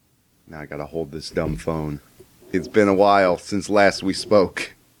Now I gotta hold this dumb phone. It's been a while since last we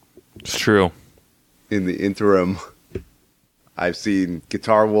spoke. It's true. In the interim, I've seen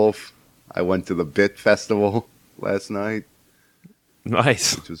Guitar Wolf. I went to the Bit Festival last night.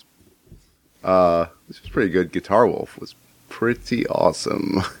 Nice. Which was pretty good. Guitar Wolf was pretty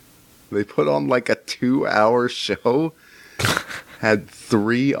awesome. They put on like a 2-hour show. Had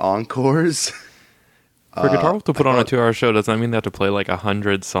 3 encores. For Guitar Wolf to put on a 2-hour show, doesn't that mean they have to play like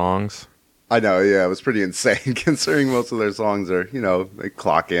 100 songs? I know, yeah, it was pretty insane considering most of their songs are, they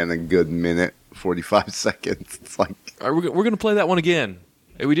clock in a good minute, 45 seconds. It's like... We're going to play that one again.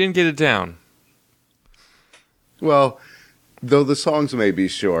 We didn't get it down. Well, though the songs may be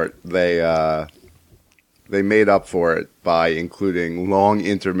short, they made up for it by including long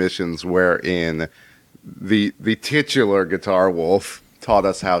intermissions wherein the titular Guitar Wolf taught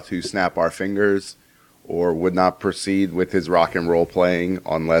us how to snap our fingers or would not proceed with his rock and roll playing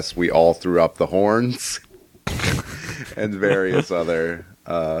unless we all threw up the horns and various other,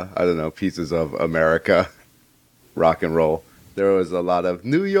 pieces of America rock and roll. There was a lot of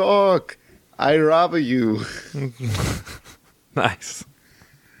New York, I rob you. Nice.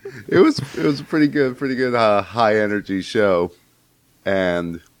 It was a pretty good high energy show,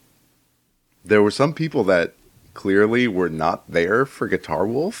 and there were some people that clearly were not there for Guitar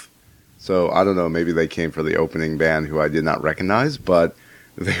Wolf. So I don't know, maybe they came for the opening band who I did not recognize, but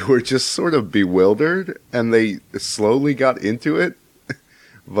they were just sort of bewildered and they slowly got into it,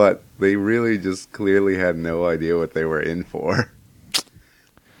 but they really just clearly had no idea what they were in for.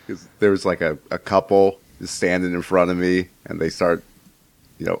 Because there was like a couple just standing in front of me and they start,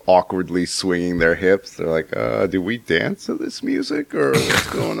 awkwardly swinging their hips. They're like, do we dance to this music or what's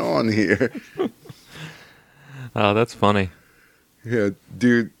going on here? Oh, that's funny. Yeah,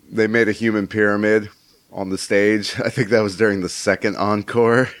 dude, they made a human pyramid on the stage. I think that was during the second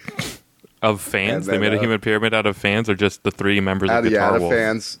encore. Of fans? Then, they made a human pyramid out of fans or just the 3 members of Guitar Wolf? Out of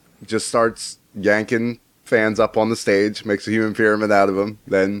fans. Just starts yanking fans up on the stage, makes a human pyramid out of them.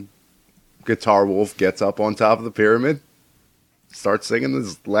 Then Guitar Wolf gets up on top of the pyramid, starts singing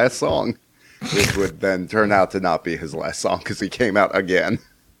his last song, which would then turn out to not be his last song because he came out again.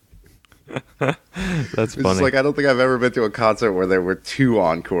 That's funny. It's like I don't think I've ever been to a concert where there were 2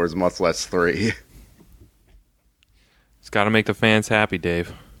 encores, much less 3. It's got to make the fans happy,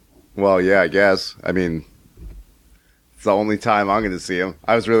 Dave. Well, yeah, I guess. I mean, it's the only time I'm going to see him.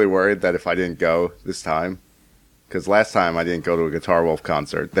 I was really worried that if I didn't go this time, because last time I didn't go to a Guitar Wolf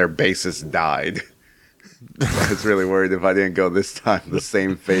concert, their bassist died. I was really worried if I didn't go this time, the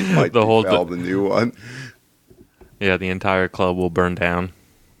same fate might befall the new one. Yeah, the entire club will burn down.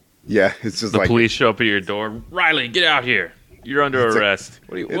 Yeah, it's just the like... The police show up at your door. Riley, get out here. You're under arrest.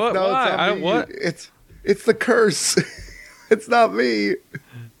 What? What? It's the curse. It's not me.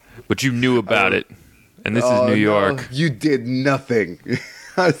 But you knew about it. And this is New York. No, you did nothing.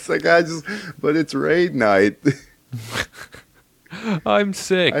 I was like, but it's raid night. I'm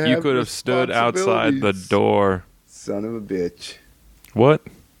sick. You could have stood outside the door. Son of a bitch. What?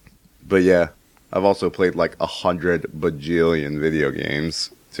 But yeah, I've also played like 100 bajillion video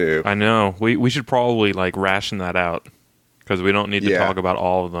games too. I know. We should probably like ration that out because we don't need to talk about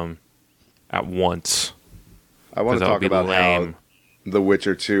all of them at once. I want to talk about how The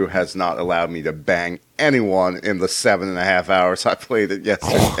Witcher 2 has not allowed me to bang anyone in the 7.5 hours I played it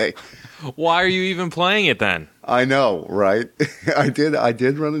yesterday. Why are you even playing it then? I know, right? I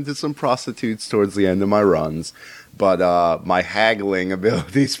did run into some prostitutes towards the end of my runs, but my haggling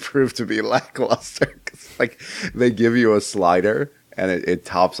abilities proved to be lackluster. Like, they give you a slider, and it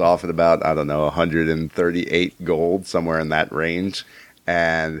tops off at about, 138 gold, somewhere in that range.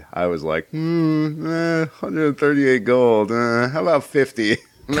 And I was like, 138 gold. How about 50?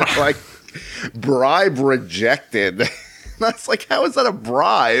 And they're like, bribe rejected. And I was like, how is that a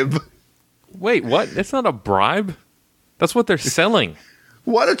bribe? Wait, what? It's not a bribe? That's what they're selling.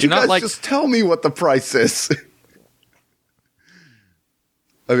 Why don't you guys just tell me what the price is?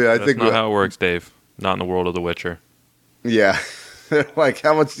 I mean, That's not how it works, Dave. Not in the world of The Witcher. Yeah. They're like,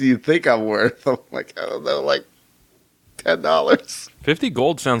 how much do you think I'm worth? I'm like, I don't know, like $10. 50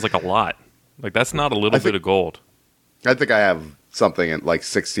 gold sounds like a lot. Like, that's not a little bit of gold. I think I have something at like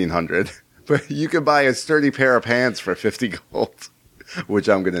 1,600. But you can buy a sturdy pair of pants for 50 gold, which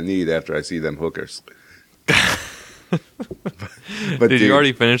I'm going to need after I see them hookers. but Did you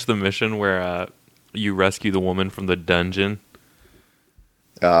already finish the mission where you rescue the woman from the dungeon?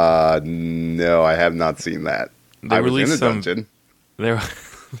 No, I have not seen that. I was in a dungeon. They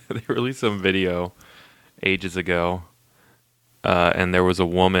released some video ages ago, and there was a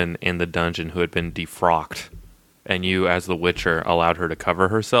woman in the dungeon who had been defrocked, and you, as the Witcher, allowed her to cover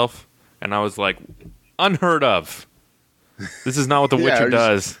herself, And I was like, unheard of. This is not what the Witcher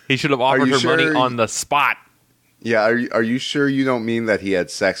does. He should have offered her money on the spot. Yeah, are you sure you don't mean that he had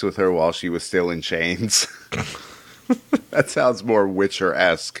sex with her while she was still in chains? That sounds more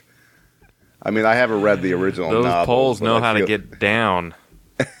Witcher-esque. I mean, I haven't read the original novel. Those Poles know how to get down.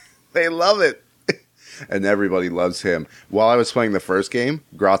 They love it. And everybody loves him. While I was playing the first game,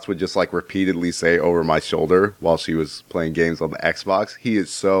 Gratz would just like repeatedly say over my shoulder while she was playing games on the Xbox, he is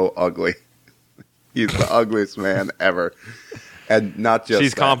so ugly. He's the ugliest man ever. And not just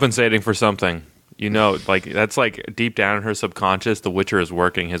She's compensating for something. You know, like that's like deep down in her subconscious, the Witcher is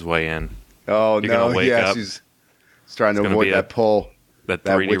working his way in. Oh, no, yeah, she's trying to avoid that pull. That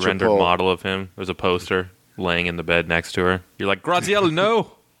 3D rendered model of him. There's a poster laying in the bed next to her. You're like, Graziella,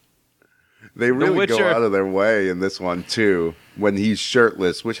 no! They really go out of their way in this one, too. When he's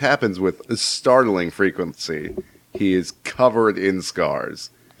shirtless, which happens with a startling frequency, he is covered in scars.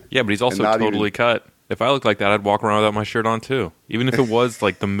 Yeah, but he's also totally cut. If I looked like that, I'd walk around without my shirt on, too. Even if it was,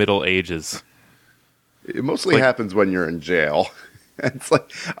 like, the Middle Ages. It mostly happens when you're in jail. It's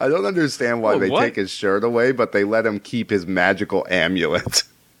like, I don't understand why they take his shirt away, but they let him keep his magical amulet.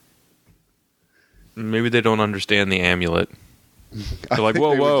 Maybe they don't understand the amulet. They're like, they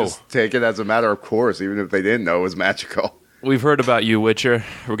would just take it as a matter of course, even if they didn't know it was magical. We've heard about you, Witcher.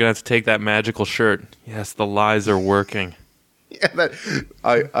 We're going to have to take that magical shirt. Yes, the lies are working. Yeah,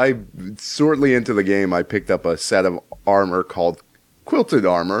 I shortly into the game, I picked up a set of armor called quilted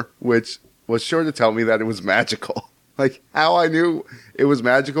armor, which was sure to tell me that it was magical. Like, how I knew it was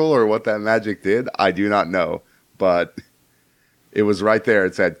magical or what that magic did, I do not know. But it was right there.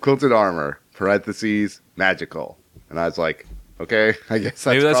 It said, quilted armor, parentheses, magical. And I was like, okay, I guess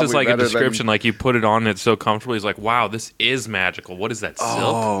maybe that's just like a description. Like, you put it on and it's so comfortable. He's like, wow, this is magical. What is that, silk?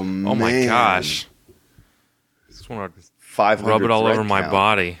 Oh, man. My gosh. I just want to rub it all over my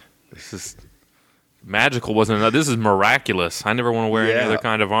body. This is magical. Wasn't enough. This is miraculous. I never want to wear any other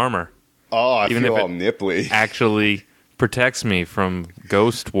kind of armor. Oh, I feel all nipply. Actually protects me from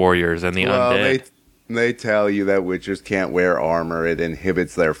ghost warriors and the undead. They tell you that witchers can't wear armor. It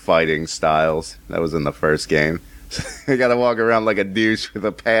inhibits their fighting styles. That was in the first game. They got to walk around like a douche with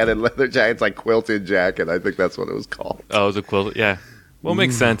a padded leather jacket. It's like quilted jacket. I think that's what it was called. Oh, it was a quilted? Yeah. Well, it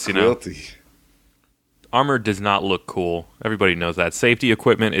makes sense, you know. Quilty. Armor does not look cool. Everybody knows that. Safety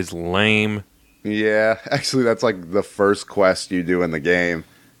equipment is lame. Yeah. Actually, that's like the first quest you do in the game.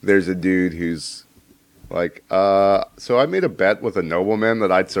 There's a dude who's like, so I made a bet with a nobleman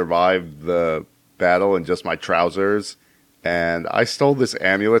that I'd survive the battle in just my trousers, and I stole this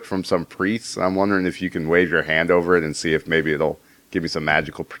amulet from some priests. I'm wondering if you can wave your hand over it and see if maybe it'll give me some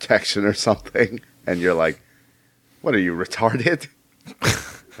magical protection or something. And you're like, what are you, retarded?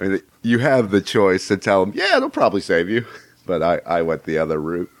 I mean, you have the choice to tell him, yeah, it'll probably save you. But I went the other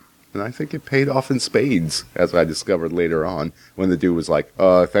route. And I think it paid off in spades, as I discovered later on, when the dude was like,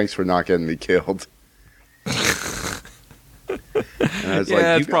 thanks for not getting me killed. It's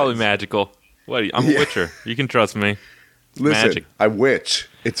probably magical. I'm a witcher. You can trust me. It's listen, magic. I witch.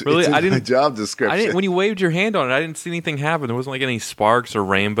 It's in my job description. When you waved your hand on it, I didn't see anything happen. There wasn't like any sparks or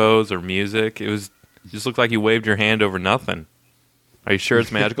rainbows or music. It just looked like you waved your hand over nothing. Are you sure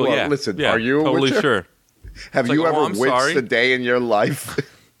it's magical? Well, listen, are you a totally witcher? Sure. Have you ever witched a day in your life?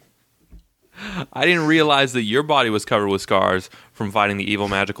 I didn't realize that your body was covered with scars from fighting the evil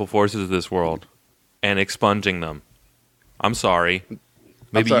magical forces of this world and expunging them. I'm sorry.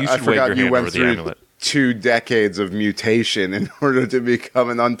 Maybe you should wave your hand over the amulet. 2 decades of mutation in order to become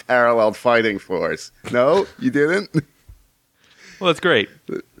an unparalleled fighting force. No, you didn't? Well, that's great.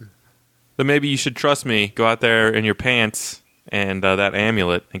 Then maybe you should trust me. Go out there in your pants and that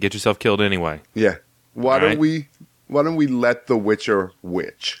amulet and get yourself killed anyway. Yeah. Why don't we let the Witcher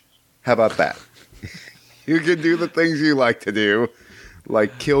witch? How about that? You can do the things you like to do,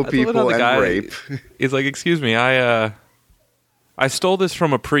 like kill people and rape. He's like, excuse me, I stole this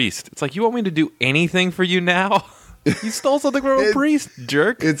from a priest. It's like, you want me to do anything for you now? You stole something from a priest,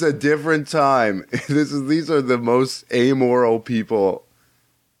 jerk. It's a different time. These are the most amoral people.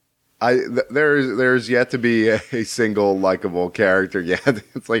 There's yet to be a single likable character yet.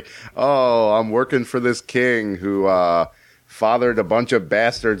 It's like, oh, I'm working for this king who fathered a bunch of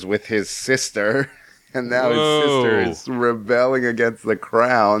bastards with his sister, and now his sister is rebelling against the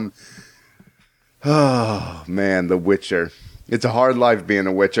crown. Oh, man, the Witcher. It's a hard life being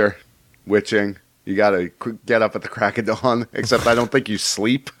a Witcher. Witching. You gotta get up at the crack of dawn, except I don't think you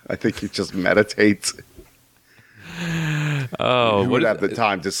sleep. I think you just meditate. Oh, you would have the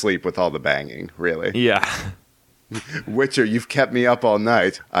time to sleep with all the banging, really. Yeah. Witcher, you've kept me up all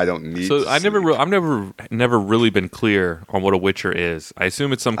night. I don't need. So I've never really been clear on what a Witcher is. I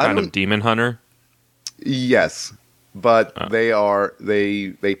assume it's some kind of demon hunter. Yes, but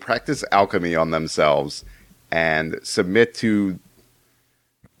they practice alchemy on themselves and submit to,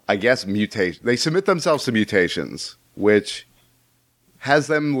 I guess, mutation. They submit themselves to mutations, which has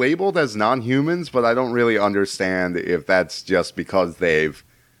them labeled as non-humans, but I don't really understand if that's just because they've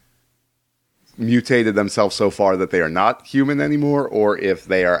mutated themselves so far that they are not human anymore, or if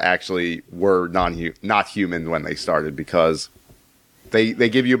they are actually not human when they started, because they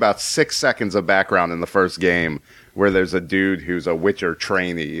give you about 6 seconds of background in the first game where there's a dude who's a Witcher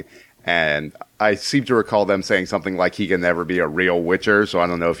trainee, and I seem to recall them saying something like he can never be a real Witcher, so I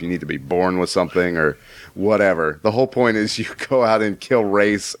don't know if you need to be born with something or whatever. The whole point is you go out and kill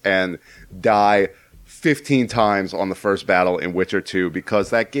Race and die 15 times on the first battle in Witcher 2 because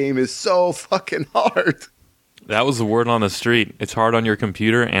that game is so fucking hard. That was the word on the street. It's hard on your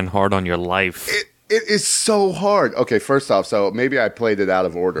computer and hard on your life. It is so hard. Okay, first off, so maybe I played it out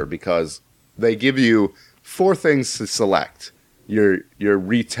of order because they give you 4 things to select. You're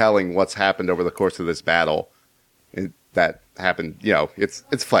retelling what's happened over the course of this battle that happened, it's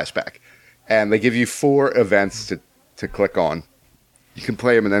flashback. And they give you 4 events to click on. You can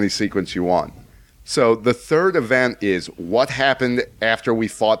play them in any sequence you want. So the third event is what happened after we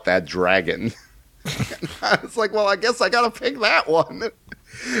fought that dragon. I was like, well, I guess I got to pick that one.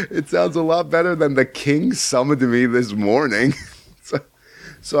 It sounds a lot better than the king summoned me this morning.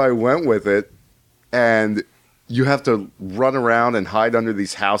 So I went with it, and you have to run around and hide under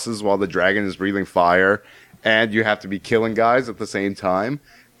these houses while the dragon is breathing fire, and you have to be killing guys at the same time.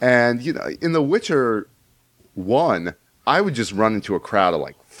 And, in The Witcher 1, I would just run into a crowd of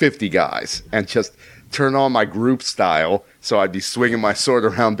like 50 guys and just turn on my group style, so I'd be swinging my sword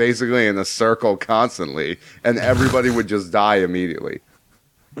around basically in a circle constantly, and everybody would just die immediately.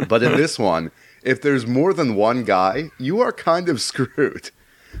 But in this one, if there's more than one guy, you are kind of screwed,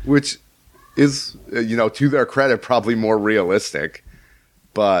 which is, to their credit, probably more realistic.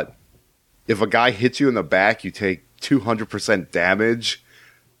 But if a guy hits you in the back, you take 200% damage.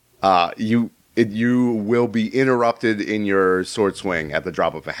 You will be interrupted in your sword swing at the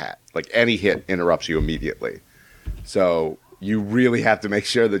drop of a hat. Like, any hit interrupts you immediately. So you really have to make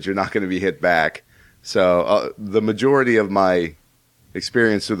sure that you're not going to be hit back. So the majority of my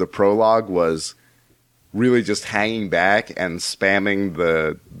experience through the prologue was really just hanging back and spamming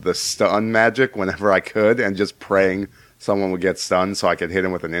the stun magic whenever I could and just praying someone would get stunned so I could hit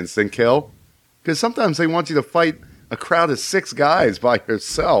him with an instant kill. Because sometimes they want you to fight a crowd of 6 guys by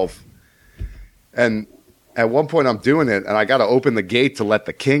yourself. And at one point I'm doing it, and I got to open the gate to let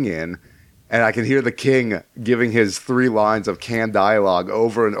the king in, and I can hear the king giving his 3 lines of canned dialogue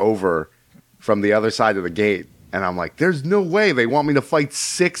over and over from the other side of the gate. And I'm like, there's no way they want me to fight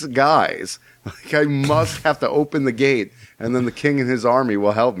 6 guys. Like, I must have to open the gate, and then the king and his army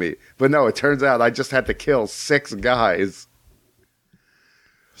will help me. But no, it turns out I just had to kill 6 guys.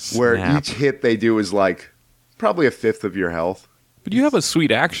 Snap. Where each hit they do is like probably a fifth of your health. But you have a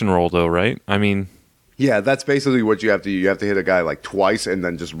sweet action roll, though, right? I mean... Yeah, that's basically what you have to do. You have to hit a guy like twice and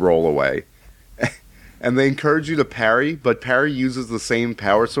then just roll away. And they encourage you to parry, but parry uses the same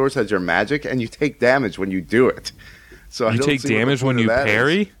power source as your magic, and you take damage when you do it. So you take damage when you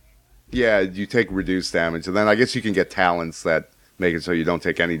parry? Is. Yeah, you take reduced damage. And then I guess you can get talents that make it so you don't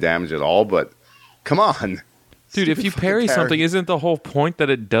take any damage at all, but come on. Dude, if you parry something, isn't the whole point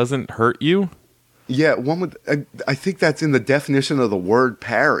that it doesn't hurt you? Yeah, I think that's in the definition of the word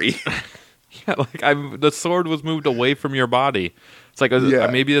parry. Yeah, like the sword was moved away from your body. It's like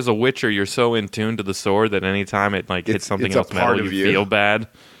maybe as a Witcher, you're so in tune to the sword that anytime it hits something else metal, you feel bad,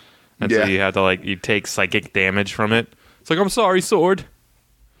 and so you have to you take psychic damage from it. It's like, I'm sorry, sword.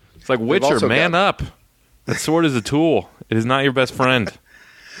 It's like, Witcher, man up. That sword is a tool. It is not your best friend.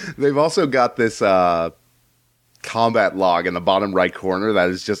 They've also got this combat log in the bottom right corner that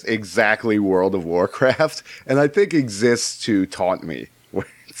is just exactly World of Warcraft, and I think exists to taunt me.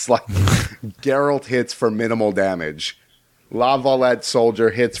 It's like Geralt hits for minimal damage. La Valette soldier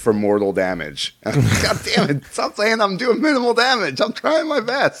hits for mortal damage. God damn it, stop saying I'm doing minimal damage. I'm trying my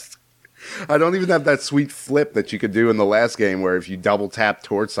best. I don't even have that sweet flip that you could do in the last game where if you double tap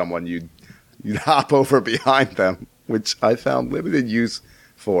towards someone, you'd hop over behind them, which I found limited use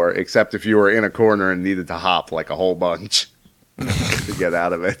for, except if you were in a corner and needed to hop like a whole bunch to get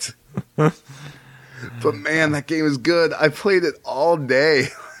out of it. But man, that game is good. I played it all day.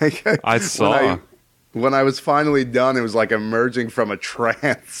 I saw. When I was finally done, it was like emerging from a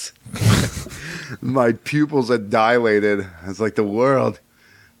trance. My pupils had dilated. I was like, the world,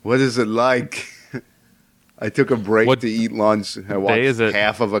 what is it like? I took a break to eat lunch. I watched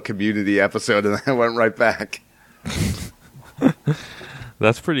half of a Community episode, and I went right back.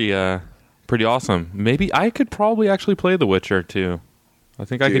 That's pretty awesome. Maybe I could probably actually play The Witcher too. I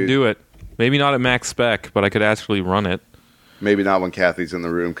think I could do it. Maybe not at max spec, but I could actually run it. Maybe not when Kathy's in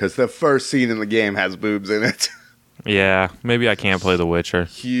the room, because the first scene in the game has boobs in it. Yeah, maybe I can't play The Witcher.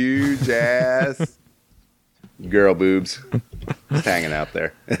 Huge ass girl boobs just hanging out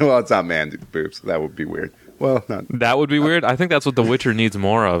there. Well, it's not man boobs. That would be weird. Well, not that would be weird. I think that's what The Witcher needs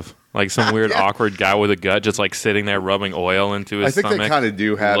more of. Like some weird, awkward guy with a gut, just like sitting there rubbing oil into his stomach. I think they kind of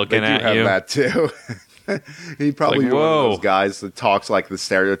do have. They do have that too. He probably one of those guys that talks like the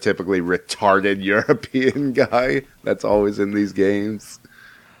stereotypically retarded European guy that's always in these games.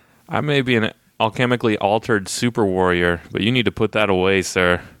 I may be an alchemically altered super warrior, but you need to put that away,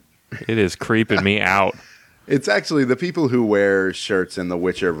 sir. It is creeping me out. It's actually the people who wear shirts in the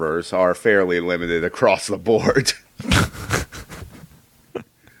Witcherverse are fairly limited across the board.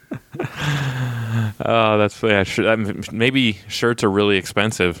 Oh, that's maybe shirts are really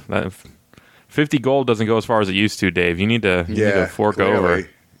expensive. 50 gold doesn't go as far as it used to, Dave. You need to fork over.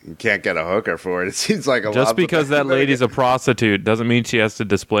 You can't get a hooker for it. It seems like a just because that lady's a prostitute doesn't mean she has to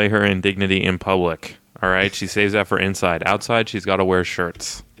display her indignity in public. All right, she saves that for inside. Outside, she's got to wear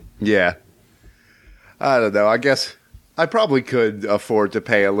shirts. Yeah. I don't know. I guess I probably could afford to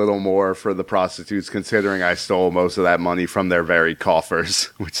pay a little more for the prostitutes, considering I stole most of that money from their very coffers,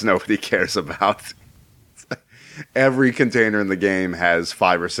 which nobody cares about. Every container in the game has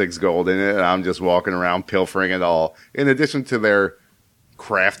 5 or 6 gold in it, and I'm just walking around pilfering it all. In addition to their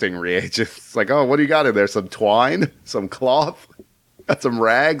crafting reagents. It's like, oh, what do you got in there? Some twine? Some cloth? Got some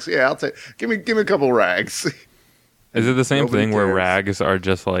rags? Yeah, I'll take. Give me a couple rags. Is it the same thing where rags are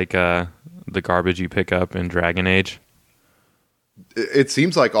just like the garbage you pick up in Dragon Age? It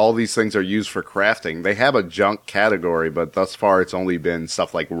seems like all these things are used for crafting. They have a junk category, but thus far it's only been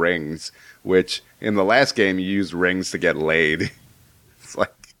stuff like rings, which in the last game you used rings to get laid. It's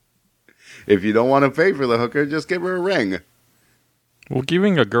like, if you don't want to pay for the hooker, just give her a ring. Well,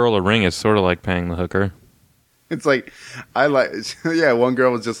 giving a girl a ring is sort of like paying the hooker. It's like, one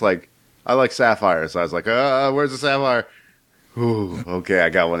girl was just like, I like sapphires. So I was like, where's the sapphire? Ooh, okay, I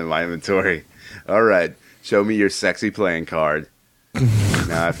got one in my inventory. All right, show me your sexy playing card.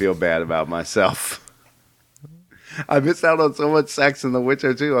 Now I feel bad about myself. I missed out on so much sex in The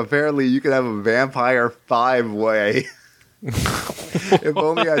Witcher 2. Apparently, you can have a vampire 5-way. If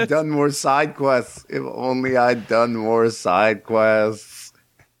only I'd done more side quests.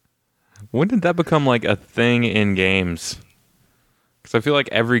 When did that become like a thing in games? Because I feel like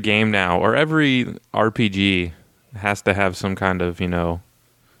every game now, or every RPG, has to have some kind of,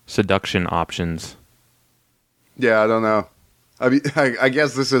 seduction options. Yeah, I don't know. I mean, I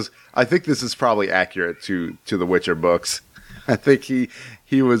guess I think this is probably accurate to the Witcher books. I think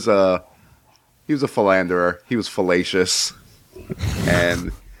he was a philanderer. He was fallacious,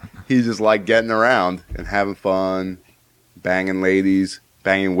 and he just liked getting around and having fun, banging ladies,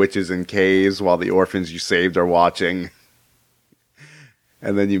 banging witches in caves while the orphans you saved are watching.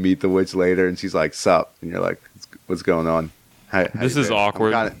 And then you meet the witch later, and she's like, "Sup?" And you're like, "What's going on?" This is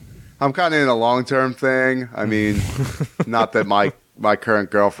awkward. I'm kind of in a long-term thing. I mean, not that my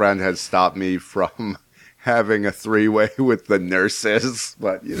current girlfriend has stopped me from having a 3-way with the nurses,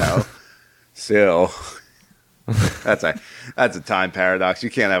 but still, that's a time paradox.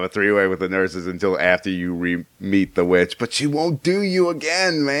 You can't have a 3-way with the nurses until after you meet the witch, but she won't do you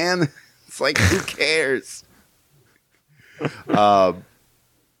again, man. It's like, who cares?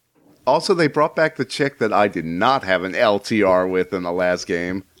 Also, they brought back the chick that I did not have an LTR with in the last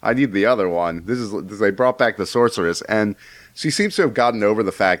game. I need the other one. They brought back the sorceress, and she seems to have gotten over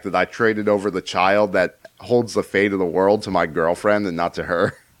the fact that I traded over the child that holds the fate of the world to my girlfriend and not to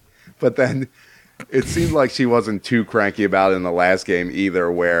her. But then it seemed like she wasn't too cranky about it in the last game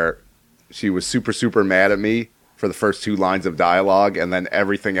either, where she was super, super mad at me for the first 2 lines of dialogue, and then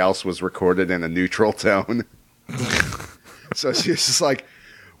everything else was recorded in a neutral tone. So she was just like,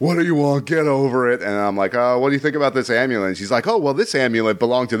 "What do you want? Get over it." And I'm like, "Oh, what do you think about this amulet?" And she's like, "Oh, well, this amulet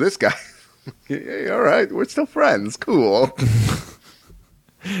belonged to this guy." Yeah, all right, we're still friends. Cool.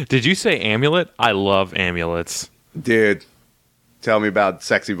 Did you say amulet? I love amulets. Dude, tell me about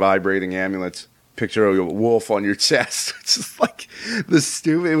sexy vibrating amulets. Picture a wolf on your chest. It's just like it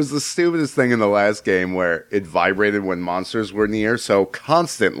was the stupidest thing in the last game where it vibrated when monsters were near so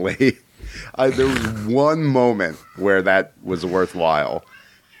constantly. There was one moment where that was worthwhile.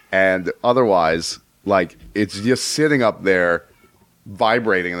 And otherwise, like, it's just sitting up there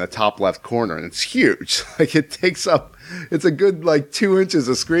vibrating in the top left corner, and it's huge. Like, it takes up, it's a good, like, 2 inches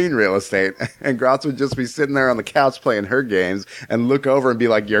of screen real estate. And Gratz would just be sitting there on the couch playing her games and look over and be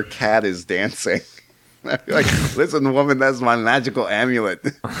like, your cat is dancing. I'd be like, listen, woman, that's my magical amulet.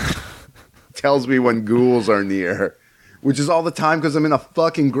 Tells me when ghouls are near. Which is all the time because I'm in a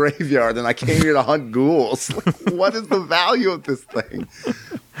fucking graveyard and I came here to hunt ghouls. Like, what is the value of this thing?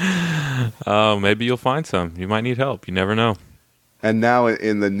 Oh, maybe you'll find some. You might need help. You never know. And now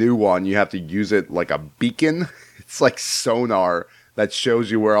in the new one, you have to use it like a beacon. It's like sonar that shows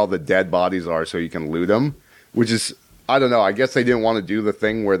you where all the dead bodies are so you can loot them. Which is, I don't know, I guess they didn't want to do the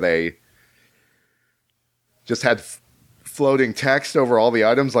thing where they just had floating text over all the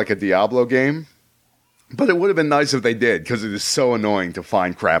items like a Diablo game. But it would have been nice if they did, because it is so annoying to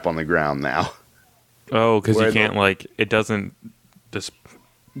find crap on the ground now. Oh, because you can't, like, it doesn't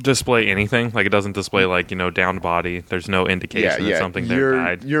display anything? Like, it doesn't display, like, downed body. There's no indication that something there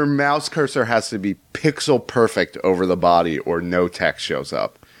died. Your mouse cursor has to be pixel perfect over the body or no text shows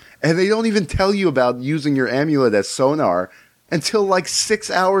up. And they don't even tell you about using your amulet as sonar until, like,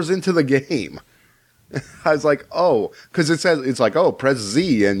 6 hours into the game. I was like, oh, because it says, it's like, oh, press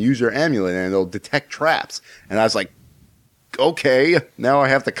Z and use your amulet and it'll detect traps. And I was like, okay, now I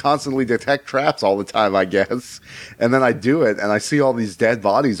have to constantly detect traps all the time, I guess. And then I do it and I see all these dead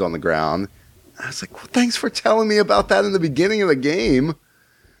bodies on the ground. I was like, well, thanks for telling me about that in the beginning of the game.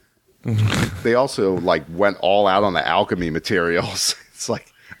 They also, like, went all out on the alchemy materials. It's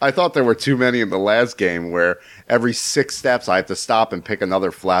like, I thought there were too many in the last game where every 6 steps I have to stop and pick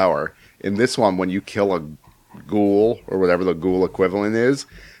another flower. In this one, when you kill a ghoul, or whatever the ghoul equivalent is,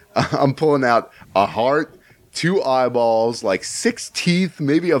 I'm pulling out a heart, 2 eyeballs, like 6 teeth,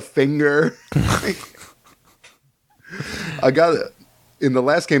 maybe a finger. In the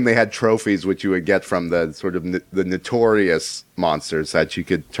last game, they had trophies, which you would get from the sort of the notorious monsters that you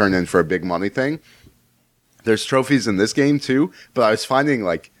could turn in for a big money thing. There's trophies in this game, too, but I was finding,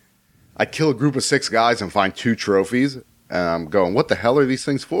 like, I'd kill a group of 6 guys and find 2 trophies. And I'm going, what the hell are these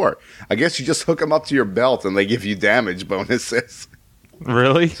things for? I guess you just hook them up to your belt and they give you damage bonuses.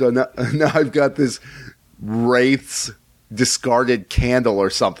 Really? So now I've got this Wraith's discarded candle or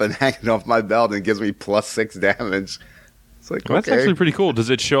something hanging off my belt and it gives me +6 damage. It's like, well, okay. That's actually pretty cool. Does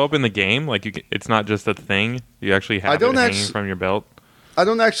it show up in the game? Like, it's not just a thing? You actually have it hanging from your belt? I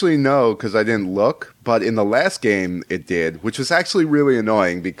don't actually know because I didn't look. But in the last game, it did, which was actually really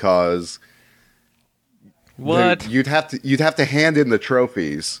annoying because... What? You'd have to hand in the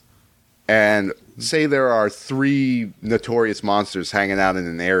trophies, and say there are 3 notorious monsters hanging out in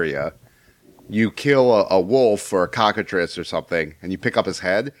an area. You kill a wolf or a cockatrice or something, and you pick up his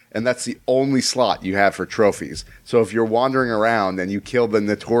head, and that's the only slot you have for trophies. So if you're wandering around and you kill the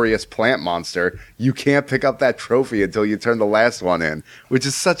notorious plant monster, you can't pick up that trophy until you turn the last one in, which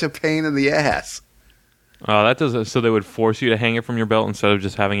is such a pain in the ass. Oh, that does. So they would force you to hang it from your belt instead of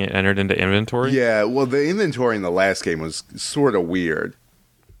just having it entered into inventory? Yeah, well, the inventory in the last game was sort of weird.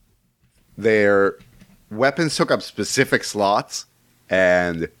 Their weapons took up specific slots,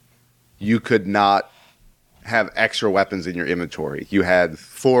 and you could not have extra weapons in your inventory. You had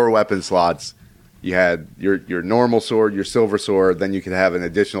 4 weapon slots. You had your normal sword, your silver sword, then you could have an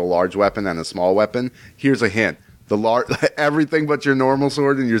additional large weapon and a small weapon. Here's a hint. Everything but your normal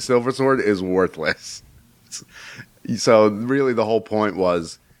sword and your silver sword is worthless. So really the whole point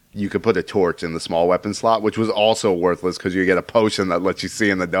was you could put a torch in the small weapon slot, which was also worthless because you get a potion that lets you see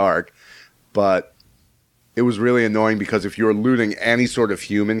in the dark. But it was really annoying because if you were looting any sort of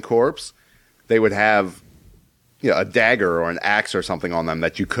human corpse, they would have a dagger or an axe or something on them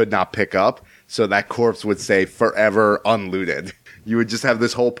that you could not pick up. So that corpse would say forever unlooted. You would just have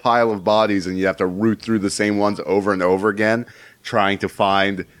this whole pile of bodies and you'd have to root through the same ones over and over again, trying to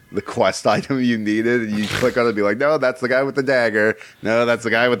find the quest item you needed, and you click on it and be like, no, that's the guy with the dagger. No, that's the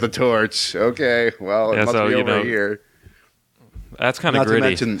guy with the torch. Okay, well, it must be over here. That's kind of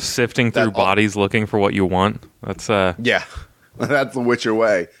gritty. Sifting through bodies looking for what you want. That's yeah, that's the Witcher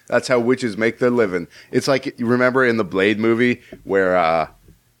way. That's how witches make their living. It's like, you remember in the Blade movie where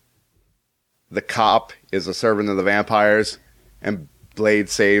the cop is a servant of the vampires, and Blade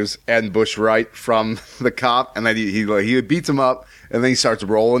saves Ed Bushwright from the cop, and then he beats him up, and then he starts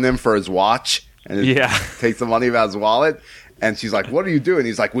rolling him for his watch, and takes the money out of his wallet, and she's like, what are you doing?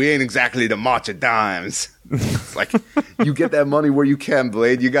 He's like, we ain't exactly the march of dimes. It's like, you get that money where you can,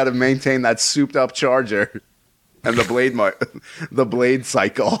 Blade. You got to maintain that souped up charger and the Blade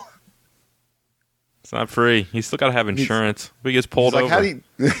cycle. It's not free. You still got to have insurance. We gets pulled over.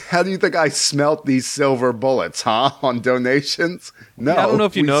 How do you think I smelt these silver bullets, huh? On donations? No. I don't know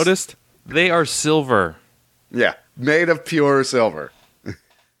if you noticed. They are silver. Yeah. made of pure silver.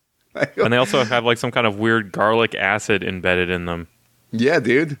 And they also have like some kind of weird garlic acid embedded in them. Yeah,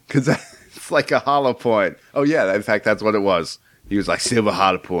 dude, because it's like a hollow point. Oh, yeah, in fact, that's what it was. He was like, silver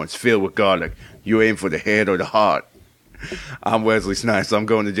hollow points filled with garlic. You aim for the head or the heart. I'm Wesley Snipes. I'm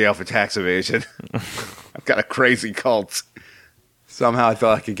going to jail for tax evasion. I've got a crazy cult. Somehow I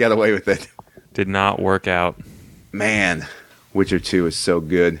thought I could get away with it. Did not work out. Man, Witcher 2 is so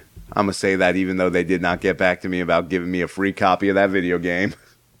good. I'm going to say that even though they did not get back to me about giving me a free copy of that video game.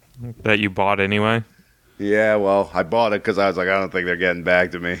 That you bought anyway? Yeah, well, I bought it because I was like, I don't think they're getting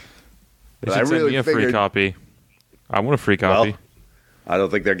back to me. They should send me a free copy. I want a free copy. Well, I don't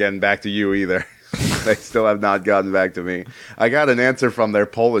think they're getting back to you either. They still have not gotten back to me. I got an answer from their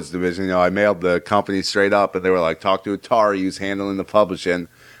Polish division. You know, I mailed the company straight up, and they were like, talk to Atari, who's handling the publishing.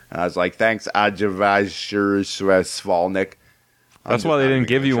 And I was like, thanks, Svalnik. That's why they didn't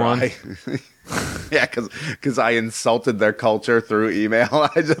give you one. Yeah, because I insulted their culture through email.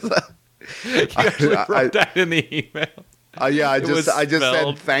 I just you actually wrote that in the email. Yeah, I just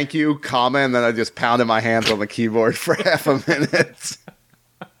said thank you, comma, and then I just pounded my hands on the keyboard for half a minute.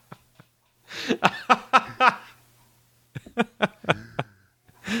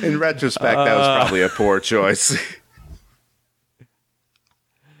 In retrospect, that was probably a poor choice.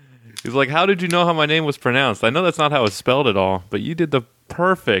 He's like, how did you know how my name was pronounced? I know that's not how it's spelled at all, but you did the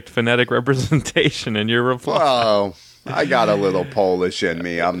perfect phonetic representation in your reply. Well, I got a little Polish in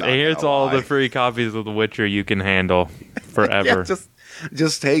me. I'm not. Here's all the free copies of The Witcher you can handle forever. Yeah,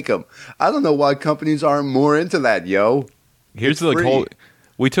 just take them. I don't know why companies aren't more into that, yo. Here's the whole.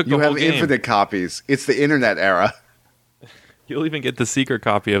 We took the whole game. You have infinite copies. It's the internet era. You'll even get the secret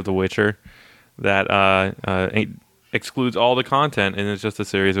copy of The Witcher that excludes all the content and it's just a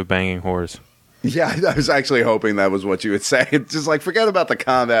series of banging whores. Yeah, I was actually hoping that was what you would say. It's just like, forget about the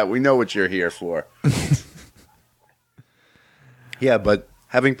combat. We know what you're here for. Yeah, but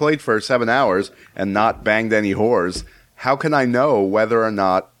having played for 7 hours and not banged any whores, how can I know whether or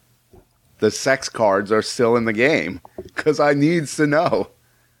not the sex cards are still in the game? Because I need to know.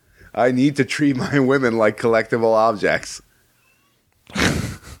 I need to treat my women like collectible objects.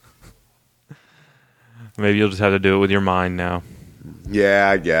 Maybe you'll just have to do it with your mind now. Yeah,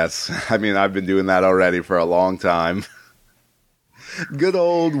 I guess. I mean, I've been doing that already for a long time. Good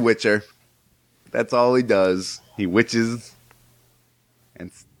old Witcher. That's all he does. He witches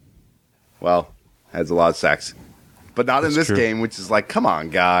and, well, has a lot of sex. But not in this game, which is like, come on,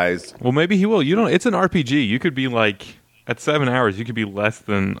 guys. Well, maybe he will. You don't. It's an RPG. You could be like, at 7 hours, you could be less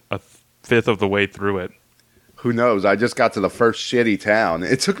than a fifth of the way through it. Who knows? I just got to the first shitty town.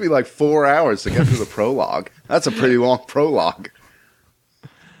 It took me like 4 hours to get through the prologue. That's a pretty long prologue.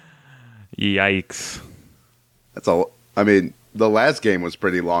 Yikes. I mean, the last game was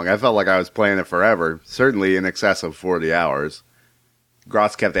pretty long. I felt like I was playing it forever. Certainly in excess of 40 hours.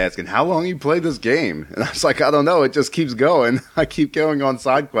 Gross kept asking, how long you played this game? And I was like, I don't know. It just keeps going. I keep going on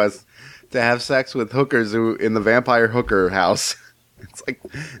side quests to have sex with hookers in the vampire hooker house. It's like,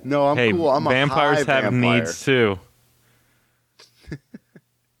 no, I'm cool. I'm a vampires high have vampire. needs too.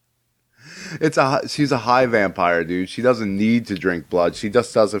 She's a high vampire, dude. She doesn't need to drink blood. She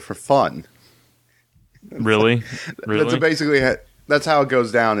just does it for fun. Really? Really? That's basically that's how it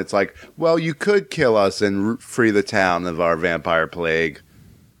goes down. It's like, well, you could kill us and free the town of our vampire plague,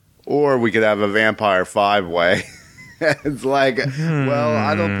 or we could have a vampire 5-way. It's like, well,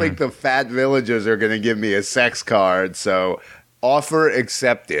 I don't think the fat villagers are going to give me a sex card, so offer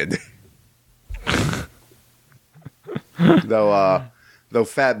accepted. Though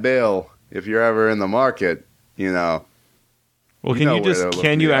Fat Bill, if you're ever in the market, you know. Well,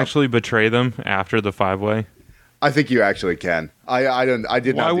 can you actually betray them after the 5-way? I think you actually can. I did not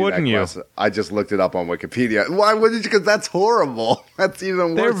do that. Why wouldn't you? I just looked it up on Wikipedia. Why wouldn't you? Because that's horrible. That's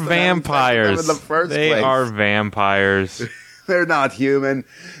even worse. They're vampires. In the first they place. Are vampires. They're not human.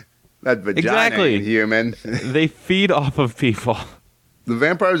 That vagina ain't human. They feed off of people. The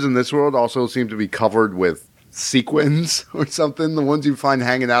vampires in this world also seem to be covered with sequins or something. The ones you find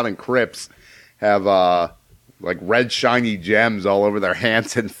hanging out in crypts have like red shiny gems all over their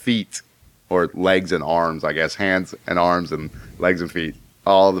hands and feet. Or legs and arms, I guess. Hands and arms and legs and feet.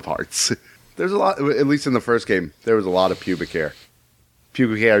 All the parts. There's a lot, at least in the first game, there was a lot of pubic hair.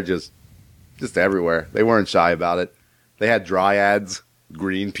 Pubic hair just everywhere. They weren't shy about it. They had dryads,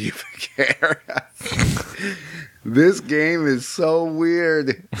 green pubic hair. This game is so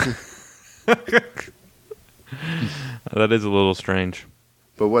weird. That is a little strange.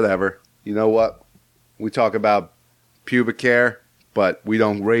 But whatever. You know what? We talk about pubic hair. But we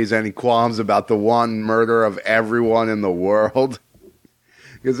don't raise any qualms about the one murder of everyone in the world.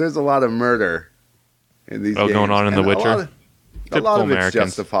 Because there's a lot of murder in these games. Going on in The Witcher? A lot of it's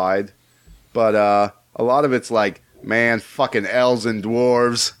justified, but a lot of it's like, man, fucking elves and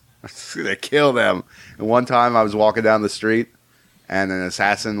dwarves. I'm just gonna kill them. And one time I was walking down the street, and an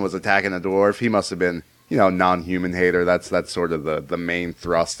assassin was attacking a dwarf. He must have been, non-human hater. That's sort of the main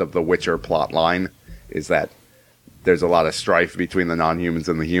thrust of the Witcher plot line, is that there's a lot of strife between the non-humans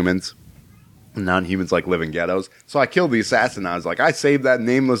and the humans. Non-humans like live in ghettos. So I killed the assassin. I was like, I saved that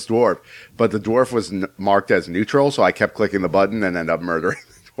nameless dwarf. But the dwarf was marked as neutral, so I kept clicking the button and ended up murdering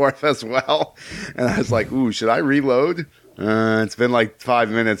the dwarf as well. And I was like, ooh, should I reload? It's been like 5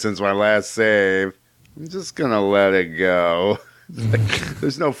 minutes since my last save. I'm just going to let it go.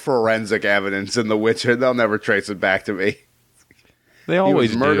 There's no forensic evidence in The Witcher. They'll never trace it back to me. They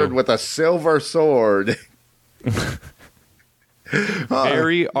always do. He was murdered with a silver sword.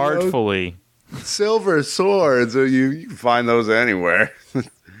 Very artfully. Silver swords, you can find those anywhere.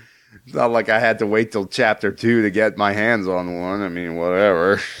 It's not like I had to wait till chapter 2 to get my hands on one. I mean,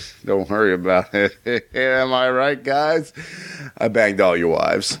 whatever. Don't worry about it. Am I right, guys? I banged all your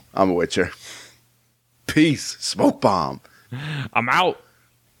wives. I'm a Witcher. Peace. Smoke bomb. I'm out.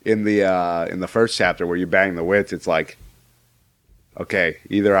 In the first chapter where you bang the witch, it's like, okay,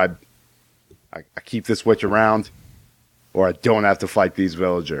 either I keep this witch around, or I don't have to fight these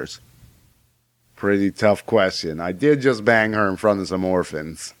villagers. Pretty tough question. I did just bang her in front of some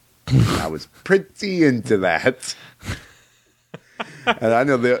orphans. I was pretty into that. And I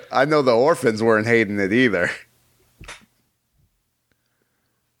know the orphans weren't hating it either.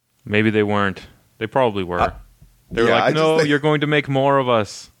 Maybe they weren't. They probably were. They were like, no, you're going to make more of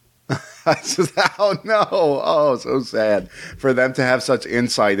us. Oh, no. Oh, so sad. For them to have such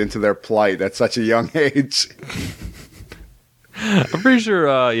insight into their plight at such a young age. I'm pretty sure,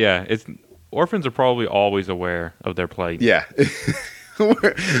 orphans are probably always aware of their plight. Yeah.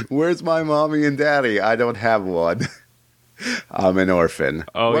 Where's my mommy and daddy? I don't have one. I'm an orphan.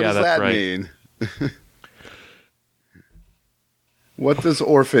 Oh, what does that right. mean? What does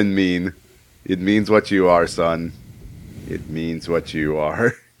orphan mean? It means what you are, son. It means what you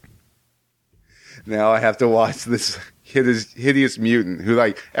are. Now I have to watch this hideous mutant who,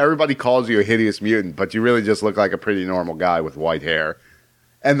 like, everybody calls you a hideous mutant, but you really just look like a pretty normal guy with white hair.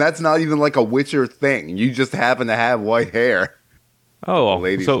 And that's not even like a Witcher thing. You just happen to have white hair. Oh, the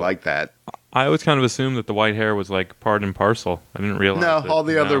ladies like that. I always kind of assumed that the white hair was like part and parcel. I didn't realize. No, all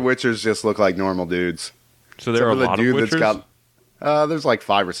the other Witchers just look like normal dudes. So there are a lot of Witchers? There's like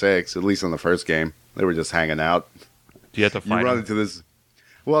 5 or 6, at least in the first game. They were just hanging out. Do you have to fight? You run into this.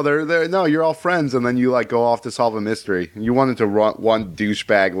 Well, no, you're all friends, and then you like go off to solve a mystery. And you run into one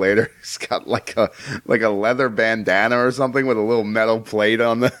douchebag later. He's got like a leather bandana or something with a little metal plate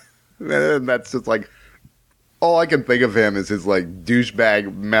on the. And that's just like all I can think of him is his like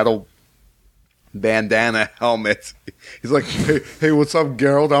douchebag metal bandana helmet. He's like, hey, what's up,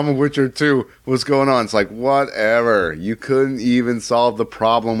 Geralt? I'm a Witcher too. What's going on? It's like, whatever. You couldn't even solve the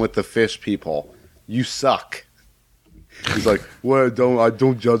problem with the fish people. You suck. He's like, well,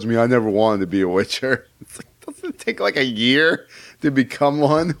 don't judge me. I never wanted to be a Witcher. It's like, doesn't it take like a year to become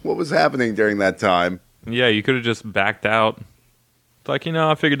one? What was happening during that time? Yeah, you could have just backed out. It's like,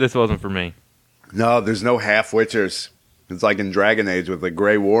 I figured this wasn't for me. No, there's no half Witchers. It's like in Dragon Age with the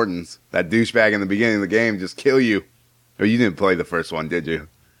Grey Wardens. That douchebag in the beginning of the game just kill you. Oh, you didn't play the first one, did you?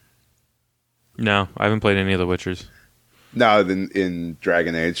 No, I haven't played any of the Witchers. No, in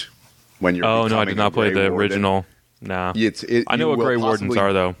Dragon Age. When you're no, I did not play the original. No. I know what Grey Wardens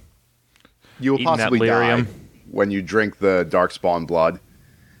are, though. You will possibly die when you drink the Darkspawn blood.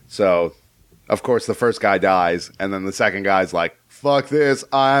 So, of course, the first guy dies, and then the second guy's like, fuck this,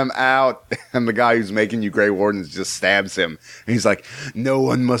 I'm out. And the guy who's making you Grey Wardens just stabs him. And he's like, no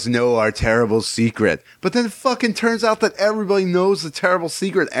one must know our terrible secret. But then it fucking turns out that everybody knows the terrible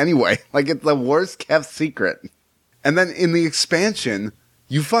secret anyway. Like, it's the worst kept secret. And then in the expansion,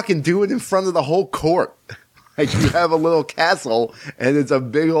 you fucking do it in front of the whole court. Like, you have a little castle, and it's a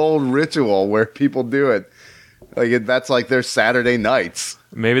big old ritual where people do it. Like, that's like their Saturday nights.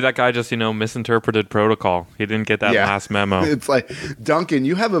 Maybe that guy just, misinterpreted protocol. He didn't get that last memo. It's like, Duncan,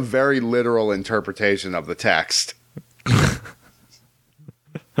 you have a very literal interpretation of the text.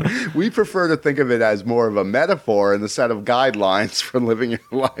 We prefer to think of it as more of a metaphor and a set of guidelines for living your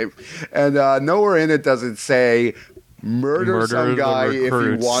life. And nowhere in it does it say, murder some guy if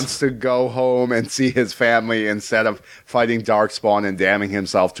he wants to go home and see his family instead of fighting Darkspawn and damning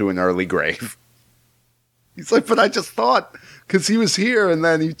himself to an early grave. He's like, but I just thought, because he was here and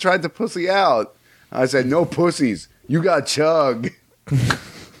then he tried to pussy out. I said, no pussies. You got chug.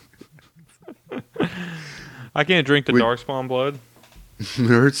 I can't drink the Darkspawn blood.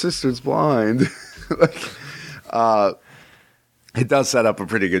 Her sister's blind. It does set up a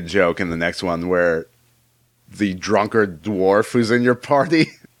pretty good joke in the next one where the drunkard dwarf who's in your party,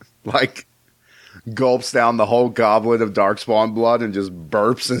 like, gulps down the whole goblet of darkspawn blood and just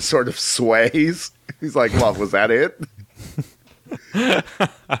burps and sort of sways. He's like, what, was that it? And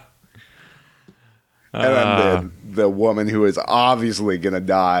then the woman who is obviously going to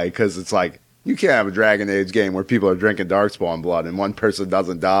die, because it's like, you can't have a Dragon Age game where people are drinking darkspawn blood and one person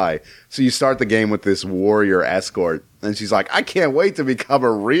doesn't die. So you start the game with this warrior escort, and she's like, I can't wait to become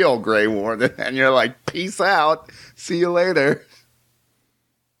a real Grey Warden. And you're like, peace out. See you later.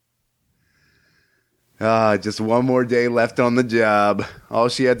 Just one more day left on the job. All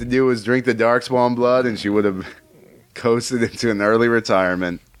she had to do was drink the darkspawn blood, and she would have coasted into an early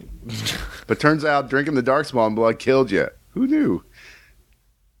retirement. But turns out drinking the darkspawn blood killed you. Who knew?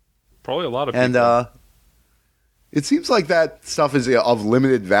 Probably a lot of people. And it seems like that stuff is of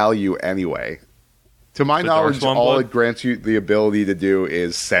limited value anyway. To my knowledge, all it grants you the ability to do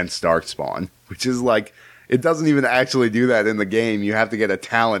is sense darkspawn, which is like, it doesn't even actually do that in the game. You have to get a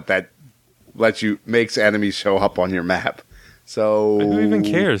talent that makes enemies show up on your map. So who even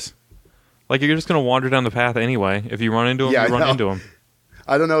cares? Like, you're just going to wander down the path anyway. If you run into them, you run into them.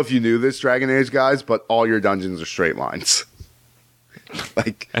 I don't know if you knew this, Dragon Age guys, but all your dungeons are straight lines.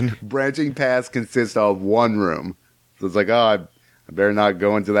 And branching paths consist of one room. So it's like, I better not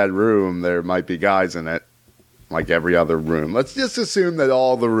go into that room. There might be guys in it, like every other room. Let's just assume that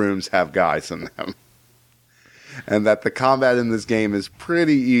all the rooms have guys in them. And that the combat in this game is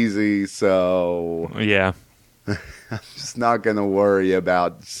pretty easy, so... Yeah. I'm just not going to worry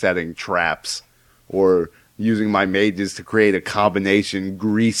about setting traps or using my mages to create a combination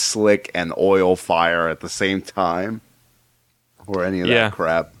grease slick and oil fire at the same time. Or any of that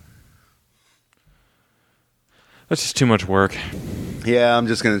crap. That's just too much work. Yeah, I'm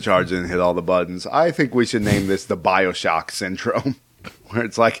just going to charge in and hit all the buttons. I think we should name this the BioShock syndrome. Where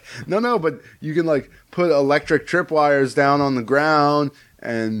it's like, no, but you can like put electric tripwires down on the ground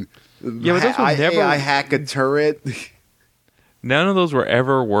and but those were never... I hack a turret. None of those were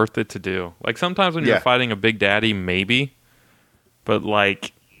ever worth it to do. Like, sometimes when you're fighting a big daddy, maybe. But,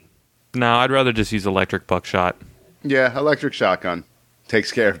 like, no, I'd rather just use electric buckshot. Yeah, electric shotgun.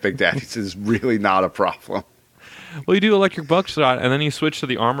 Takes care of big daddies. Is really not a problem. Well, you do electric buckshot, and then you switch to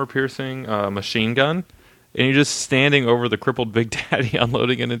the armor-piercing machine gun, and you're just standing over the crippled big daddy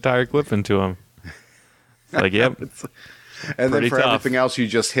unloading an entire clip into him. It's like, yep. And then for everything else, you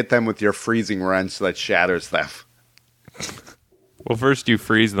just hit them with your freezing wrench that shatters them. Well, first you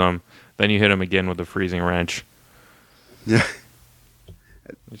freeze them, then you hit them again with the freezing wrench. Yeah.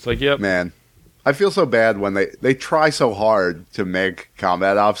 It's like, yep. Man, I feel so bad when they try so hard to make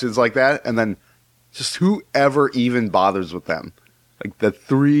combat options like that, and then just whoever even bothers with them. Like the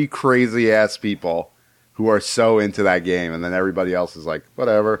 3 crazy-ass people who are so into that game, and then everybody else is like,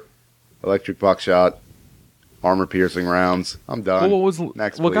 whatever. Electric buckshot, armor-piercing rounds. I'm done. Well,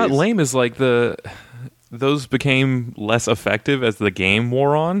 Next, what please. got lame is like those became less effective as the game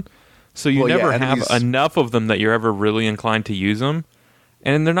wore on. So you never have enough of them that you're ever really inclined to use them.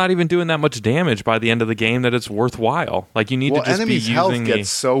 And they're not even doing that much damage by the end of the game that it's worthwhile. Like, you need to just be using... enemies' health gets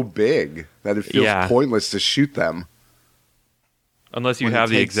so big that it feels pointless to shoot them. Unless you have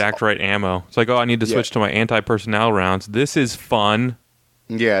the exact right ammo. It's like, I need to switch to my anti-personnel rounds. This is fun.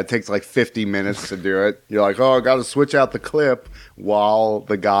 Yeah, it takes like 50 minutes to do it. You're like, I got to switch out the clip while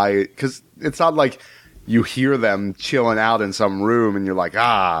the guy... Because it's not like you hear them chilling out in some room and you're like,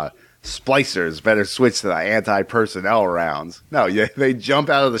 splicers, better switch to the anti-personnel rounds. No, they jump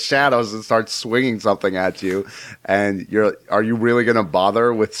out of the shadows and start swinging something at you. And are you really going to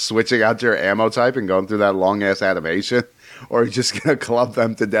bother with switching out your ammo type and going through that long-ass animation? Or are you just going to club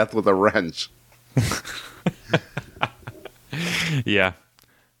them to death with a wrench? Yeah.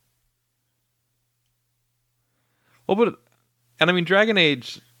 Well, and I mean, Dragon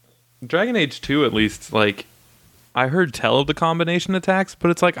Age 2, at least, like, I heard tell of the combination attacks,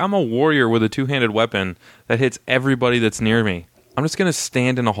 but it's like, I'm a warrior with a 2-handed weapon that hits everybody that's near me. I'm just going to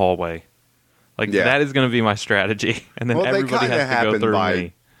stand in a hallway. Like, that is going to be my strategy. And then everybody has to go through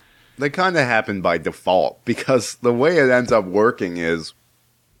me. They kind of happen by default, because the way it ends up working is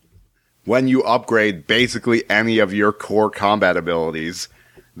when you upgrade basically any of your core combat abilities,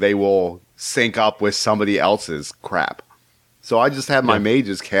 they will sync up with somebody else's crap. So I just had my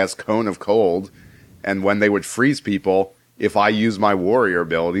mages cast Cone of Cold, and when they would freeze people, if I used my warrior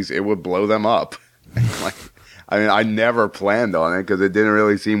abilities, it would blow them up. I never planned on it because it didn't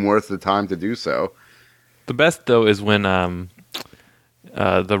really seem worth the time to do so. The best, though, is when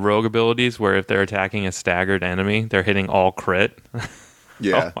the rogue abilities, where if they're attacking a staggered enemy, they're hitting all crit.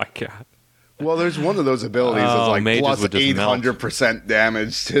 Yeah. Oh, my God. Well, there's one of those abilities that's like plus 800%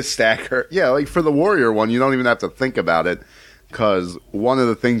 damage to stagger. Yeah, like for the warrior one, you don't even have to think about it, because one of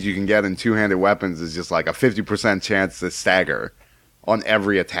the things you can get in two-handed weapons is just like a 50% chance to stagger on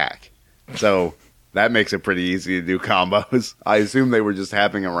every attack. So that makes it pretty easy to do combos. I assume they were just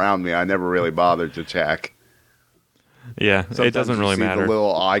happening around me. I never really bothered to check. Yeah, sometimes it doesn't really matter. The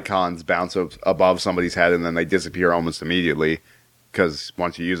little icons bounce up above somebody's head and then they disappear almost immediately, because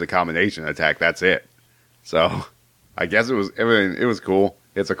once you use a combination attack, that's it. So I guess it was cool.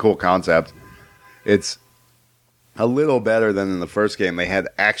 It's a cool concept. It's a little better than in the first game. They had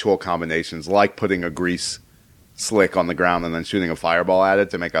actual combinations, like putting a grease slick on the ground and then shooting a fireball at it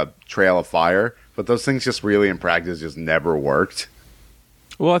to make a trail of fire. But those things just really, in practice, just never worked.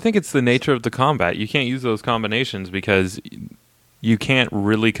 Well, I think it's the nature of the combat. You can't use those combinations because you can't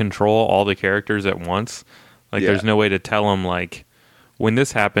really control all the characters at once. Like, there's no way to tell them, like, when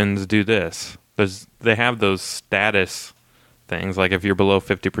this happens, do this. They have those status things, like if you're below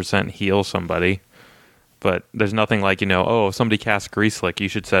 50%, heal somebody. But there's nothing like, if somebody casts grease slick, you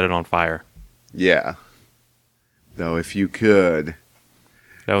should set it on fire. Yeah. Though if you could.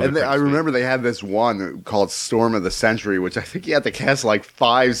 And I remember they had this one called Storm of the Century, which I think you had to cast like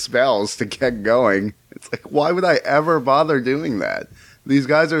 5 spells to get going. It's like, why would I ever bother doing that? These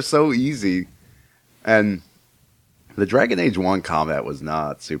guys are so easy. And the Dragon Age 1 combat was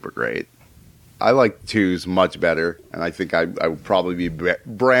not super great. I like 2's much better, and I think I would probably be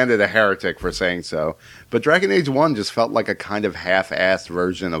branded a heretic for saying so. But Dragon Age 1 just felt like a kind of half-assed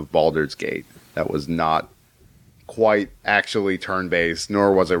version of Baldur's Gate that was not quite actually turn-based,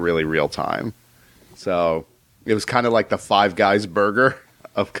 nor was it really real-time. So it was kind of like the Five Guys burger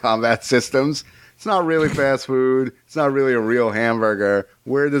of combat systems. It's not really fast food. It's not really a real hamburger.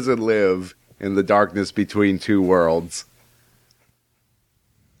 Where does it live in the darkness between two worlds?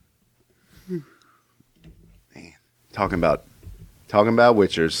 Man, talking about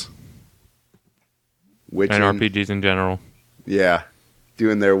Witchers. And RPGs in general. Yeah,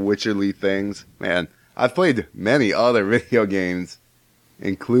 doing their Witcherly things. Man, I've played many other video games,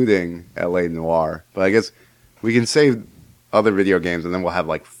 including L.A. Noire. But I guess we can save other video games, and then we'll have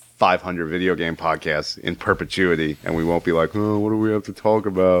like 500 video game podcasts in perpetuity, and we won't be like, oh, what do we have to talk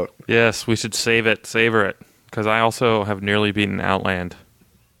about? Yes, we should savor it, because I also have nearly beaten Outland.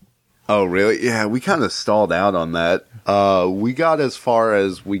 Oh, really? Yeah, we kind of stalled out on that. We got as far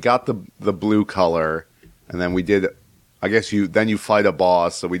as we got the blue color, and then we did. I guess you fight a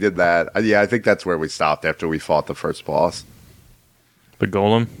boss, so we did that. Yeah, I think that's where we stopped after we fought the first boss. The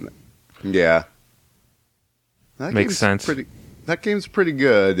golem? Yeah. Makes sense. That game's pretty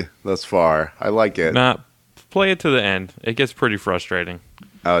good thus far. I like it. Nah, play it to the end. It gets pretty frustrating.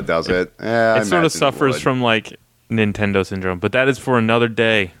 Oh, does it? It sort of suffers from, like, Nintendo syndrome, but that is for another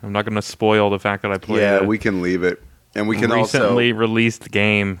day. I'm not going to spoil the fact that I played it. Yeah, we can leave it. And we can recently released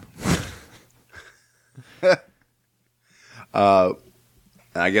game.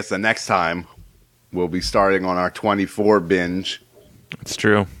 I guess the next time we'll be starting on our 24 binge. It's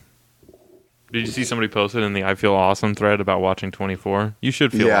true. Did you see somebody posted in the I Feel Awesome thread about watching 24? You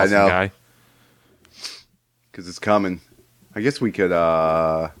should feel awesome, I know. Guy. Because it's coming. I guess we could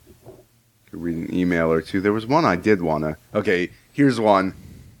read an email or two. There was one I did want to. Okay, here's one.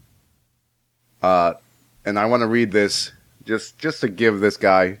 And I want to read this just to give this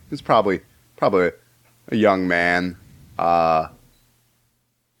guy, who's probably a young man, I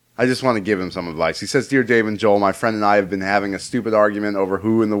just want to give him some advice. He says, Dear Dave and Joel, my friend and I have been having a stupid argument over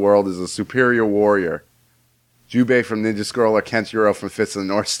who in the world is a superior warrior. Jubei from Ninja Scroll or Kenshiro from Fist of the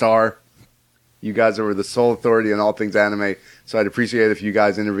North Star. You guys are the sole authority on all things anime, so I'd appreciate it if you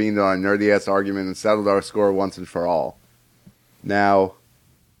guys intervened on a nerdy-ass argument and settled our score once and for all. Now...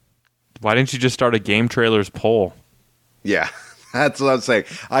 Why didn't you just start a Game Trailers poll? Yeah, that's what I'm saying.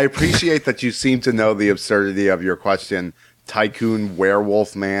 I appreciate that you seem to know the absurdity of your question, Tycoon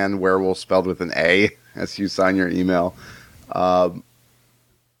Werewolf Man, werewolf spelled with an A, as you sign your email. I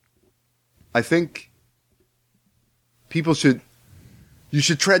think you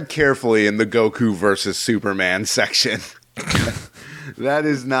should tread carefully in the Goku versus Superman section. That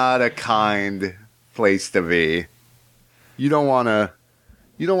is not a kind place to be. You don't want to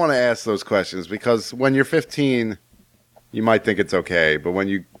ask those questions, because when you're 15, you might think it's okay, but when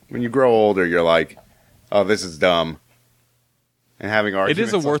you grow older, you're like, oh, this is dumb. And having arguments. It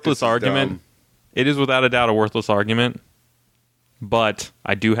is a worthless argument. It is without a doubt a worthless argument, but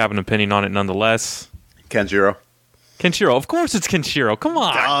I do have an opinion on it nonetheless. Kenshiro, of course it's Kenshiro. Come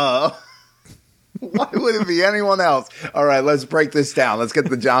on. Why would it be anyone else? All right, let's break this down. Let's get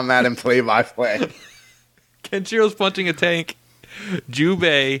the John Madden play-by-play. Kenshiro's punching a tank.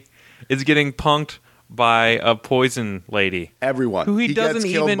 Jubei is getting punked by a poison lady. Everyone. Who he doesn't gets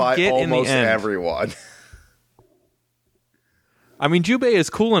killed even by get in the almost end. everyone. I mean, Jubei is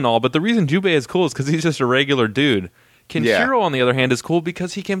cool and all, but the reason Jubei is cool is because he's just a regular dude. Kenshiro, on the other hand, is cool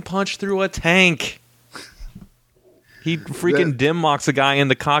because he can punch through a tank. He freaking dim-mocks a guy in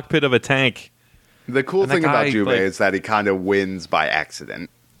the cockpit of a tank. The cool thing about Jubei is that he kind of wins by accident.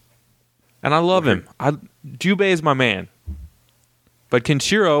 And I love him. Jubei is my man. But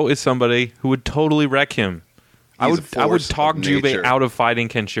Kenshiro is somebody who would totally wreck him. I would talk Jubei out of fighting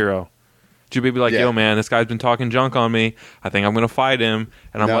Kenshiro. Jubei would be like, yo, man, this guy's been talking junk on me. I think I'm going to fight him.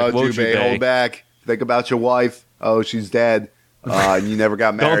 And I'm like, whoa, Jubei, hold back. Think about your wife. Oh, she's dead. You never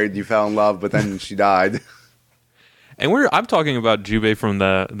got married. You fell in love, but then she died. And I'm talking about Jubei from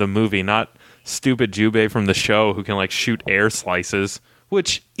the movie, not stupid Jubei from the show who can like shoot air slices,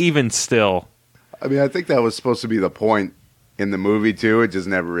 which even still. I mean, I think that was supposed to be the point in the movie too. It just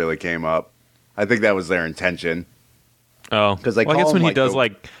never really came up. I think that was their intention. Oh, because I guess when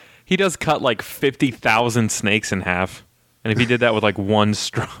he does cut like 50,000 snakes in half, and if he did that with like one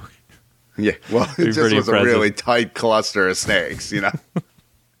stroke, yeah, well, it just was impressive. A really tight cluster of snakes, you know.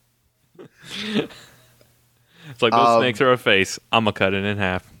 It's like those snakes are a face. I'm gonna cut it in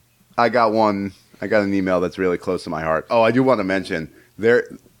half. I got an email that's really close to my heart. Oh, I do want to mention I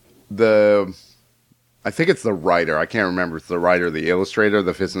think it's the writer. I can't remember if it's the writer or the illustrator.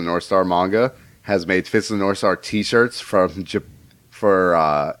 The Fist of the North Star manga has made Fist of the North Star T-shirts for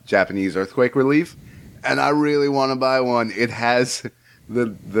Japanese earthquake relief, and I really want to buy one. It has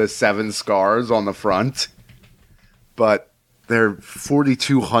the 7 scars on the front, but they're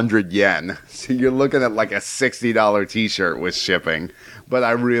 4,200 yen. So you're looking at like a $60 T-shirt with shipping. But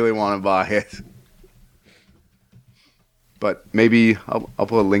I really want to buy it. But maybe I'll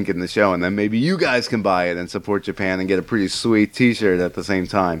put a link in the show, and then maybe you guys can buy it and support Japan and get a pretty sweet T-shirt at the same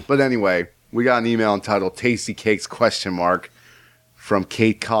time. But anyway, we got an email entitled "Tasty Cakes?" from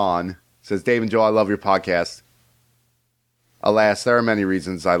Kate Kahn. It says, Dave and Joe, I love your podcast. Alas, there are many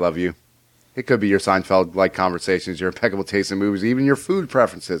reasons I love you. It could be your Seinfeld-like conversations, your impeccable taste in movies, even your food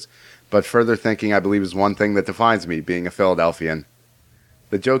preferences. But further thinking, I believe, is one thing that defines me, being a Philadelphian.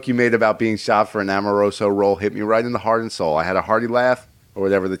 The joke you made about being shot for an Amoroso role hit me right in the heart and soul. I had a hearty laugh, or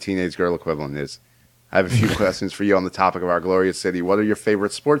whatever the teenage girl equivalent is. I have a few questions for you on the topic of our glorious city. What are your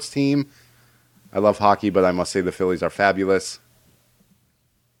favorite sports team? I love hockey, but I must say the Phillies are fabulous.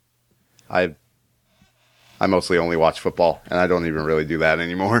 I mostly only watch football, and I don't even really do that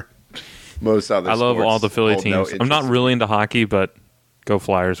anymore. Most other I love sports all the Philly teams. I'm not really into hockey, but go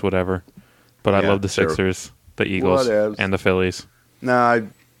Flyers, whatever. But I love the Sixers, the Eagles, and the Phillies. Nah,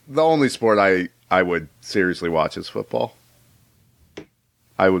 the only sport I would seriously watch is football.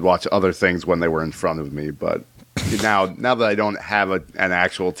 I would watch other things when they were in front of me, but now that I don't have an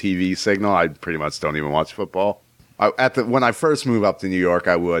actual TV signal, I pretty much don't even watch football. When I first moved up to New York,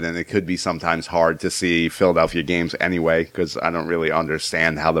 I would, and it could be sometimes hard to see Philadelphia games anyway, because I don't really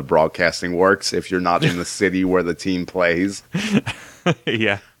understand how the broadcasting works if you're not in the city where the team plays.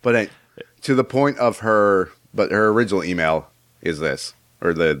 Yeah. But to the point of her original email is this,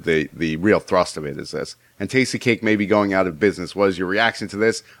 or the real thrust of it is this. And Tasty Cake may be going out of business. What is your reaction to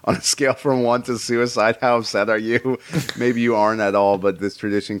this? On a scale from 1 to suicide, how upset are you? Maybe you aren't at all, but this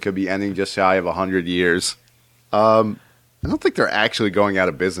tradition could be ending just shy of 100 years. I don't think they're actually going out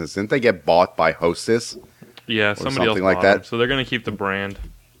of business. Didn't they get bought by Hostess? Yeah, somebody else like that. So they're going to keep the brand.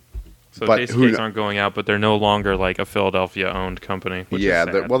 So Tasty Cakes aren't going out, but they're no longer like a Philadelphia-owned company. Which is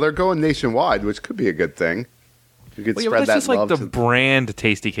sad. They're going nationwide, which could be a good thing. You could spread that just love. Like the brand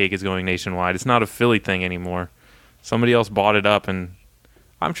Tasty Cake is going nationwide. It's not a Philly thing anymore. Somebody else bought it up, and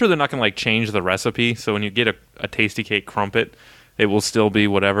I'm sure they're not going to like change the recipe. So when you get a Tasty Cake crumpet, it will still be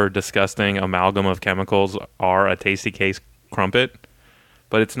whatever disgusting amalgam of chemicals are a Tasty Cake crumpet,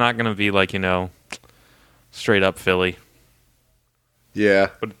 but it's not going to be like, straight up Philly. Yeah,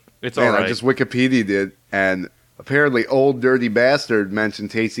 but it's all right. I just Wikipedia'd it, and apparently Old Dirty Bastard mentioned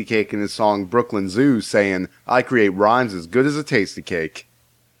Tasty Cake in his song Brooklyn Zoo, saying, I create rhymes as good as a Tasty Cake.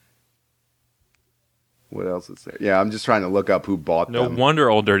 What else is there? Yeah, I'm just trying to look up who bought them. No wonder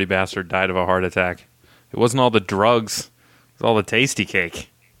Old Dirty Bastard died of a heart attack. It wasn't all the drugs. It was all the Tasty Cake.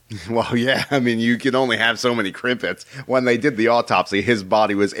 Well, yeah, I mean, you can only have so many crimpets. When they did the autopsy, his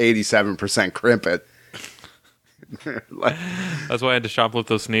body was 87% crimpet. That's why I had to shoplift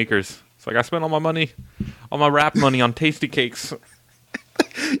those sneakers. It's like I spent all my money, all my rap money on Tasty Cakes.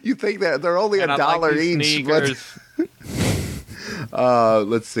 You think that they're only $1 each?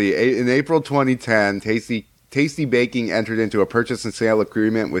 Let's see. In April 2010, Tasty Baking entered into a purchase and sale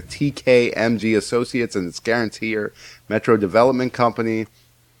agreement with TKMG Associates and its guarantor, Metro Development Company,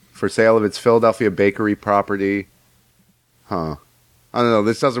 for sale of its Philadelphia bakery property. Huh. I don't know.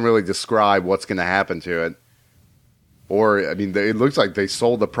 This doesn't really describe what's going to happen to it. Or, I mean, it looks like they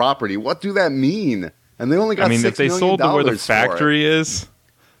sold the property. What do that mean? And they only got $6 million if they sold to where the factory is,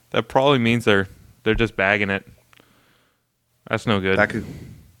 that probably means they're just bagging it. That's no good.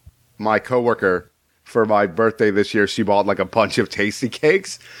 My coworker, for my birthday this year, she bought like a bunch of tasty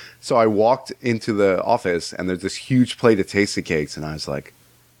cakes. So I walked into the office, and there's this huge plate of tasty cakes, and I was like,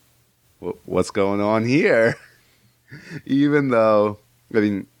 what's going on here? Even though, I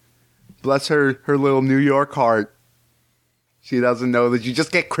mean, bless her little New York heart. She doesn't know that you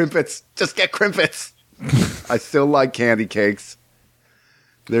just get crimpets. Just get crimpets. I still like candy cakes.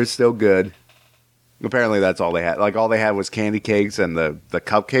 They're still good. Apparently that's all they had. Like, all they had was candy cakes and the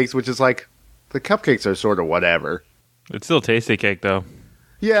cupcakes, which is like, the cupcakes are sort of whatever. It's still tasty cake, though.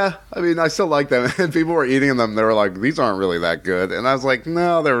 Yeah, I mean, I still like them. And people were eating them. They were like, these aren't really that good. And I was like,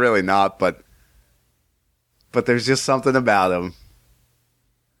 no, they're really not. But there's just something about them.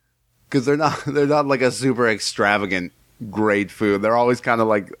 Because they're not like a super extravagant great food. They're always kind of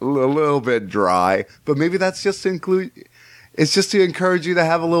like a little bit dry, but maybe that's just it's just to encourage you to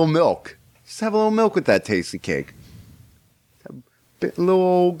have a little milk. Just have a little milk with that tasty cake. A little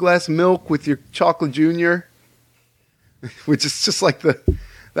old glass of milk with your chocolate junior, which is just like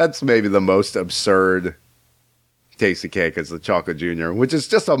that's maybe the most absurd tasty cake is the chocolate junior, which is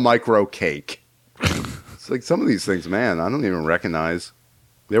just a micro cake. It's like some of these things, man, I don't even recognize.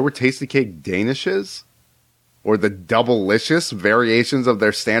 There were tasty cake danishes. Or the double-licious variations of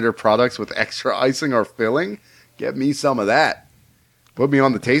their standard products with extra icing or filling. Get me some of that. Put me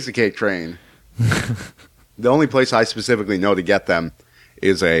on the tasty cake train. The only place I specifically know to get them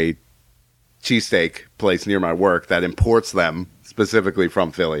is a cheesesteak place near my work that imports them specifically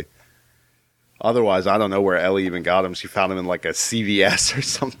from Philly. Otherwise, I don't know where Ellie even got them. She found them in like a CVS or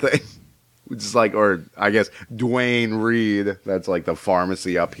something. Which is like, or I guess Dwayne Reed. That's like the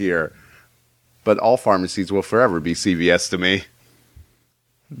pharmacy up here. But all pharmacies will forever be CVS to me.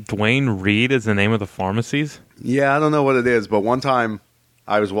 Dwayne Reed is the name of the pharmacies? Yeah, I don't know what it is, but one time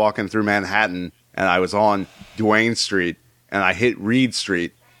I was walking through Manhattan, and I was on Duane Street, and I hit Reed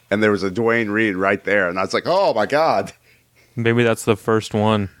Street, and there was a Dwayne Reed right there, and I was like, oh my God. Maybe that's the first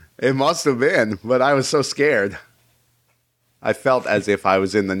one. It must have been, but I was so scared. I felt as if I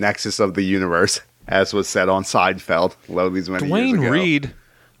was in the nexus of the universe, as was said on Seinfeld, these many years ago. Dwayne Reed?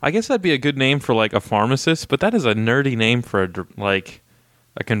 I guess that'd be a good name for like a pharmacist, but that is a nerdy name for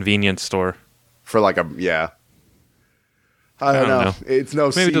a convenience store. For like I don't know. It's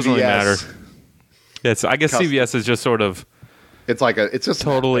no Maybe CVS. It doesn't really matter. Yes, I guess CVS is just sort of. It's just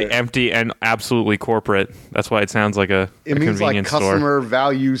totally empty and absolutely corporate. That's why it sounds like a convenience store. It means like customer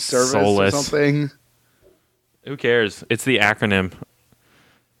value service or something. Who cares? It's the acronym.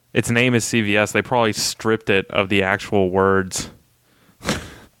 Its name is CVS. They probably stripped it of the actual words.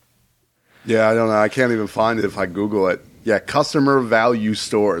 Yeah, I don't know. I can't even find it if I Google it. Yeah, customer value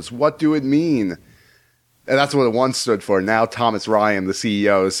stores. What do it mean? And that's what it once stood for. Now Thomas Ryan, the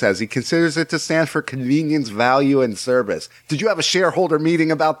CEO, says he considers it to stand for convenience, value, and service. Did you have a shareholder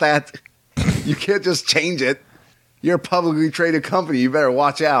meeting about that? You can't just change it. You're a publicly traded company. You better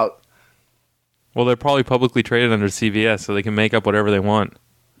watch out. Well, they're probably publicly traded under CVS, so they can make up whatever they want.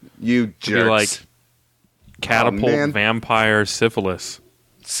 You jerks. Be like catapult, vampire, syphilis.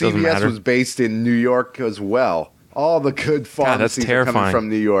 CVS was based in New York as well. All the good pharmacies are coming from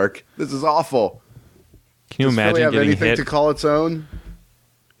New York. This is awful. Can you imagine Philly have getting anything hit? To call its own?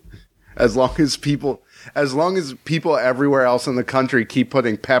 As long as people everywhere else in the country keep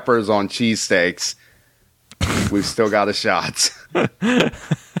putting peppers on cheesesteaks, we've still got a shot.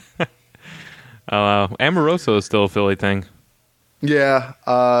 Amoroso is still a Philly thing. Yeah,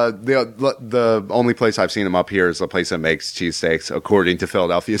 the only place I've seen them up here is the place that makes cheesesteaks, according to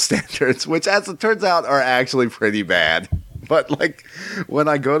Philadelphia standards, which, as it turns out, are actually pretty bad. But, like, when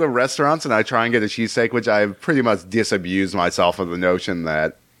I go to restaurants and I try and get a cheesesteak, which I've pretty much disabused myself of the notion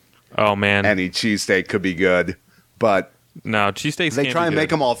that any cheesesteak could be good. But no, cheesesteaks they try and make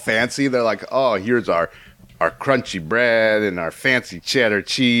them all fancy. They're like, oh, here's our crunchy bread and our fancy cheddar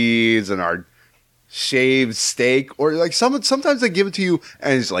cheese and our shaved steak, or like sometimes they give it to you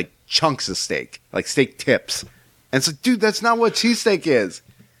and it's like chunks of steak, like steak tips. And so, dude, that's not what cheesesteak is.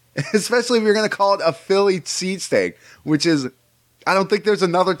 Especially if you're going to call it a Philly cheesesteak, which is, I don't think there's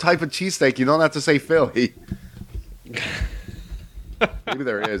another type of cheesesteak. You don't have to say Philly. Maybe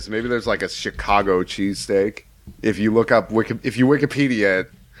there is. Maybe there's like a Chicago cheesesteak. If you look up, if you Wikipedia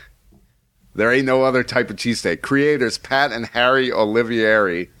it, there ain't no other type of cheesesteak. Creators Pat and Harry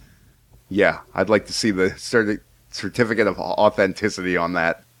Olivieri. Yeah, I'd like to see the certificate of authenticity on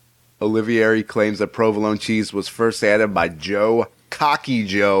that. Olivieri claims that provolone cheese was first added by Cocky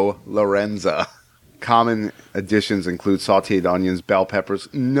Joe Lorenza. Common additions include sauteed onions, bell peppers.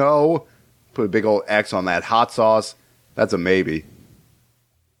 No. Put a big old X on that. Hot sauce. That's a maybe.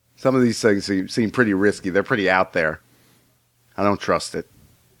 Some of these things seem pretty risky. They're pretty out there. I don't trust it.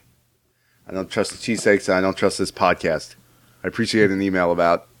 I don't trust the cheesesteaks, and I don't trust this podcast. I appreciate an email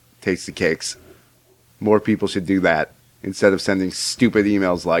about Tasty Cakes. More people should do that instead of sending stupid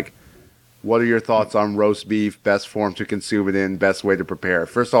emails like, what are your thoughts on roast beef, best form to consume it in, best way to prepare it?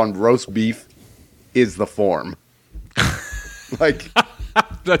 First on, roast beef is the form.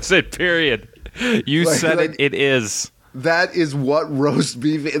 That's it, period. You said it, it is. That is what roast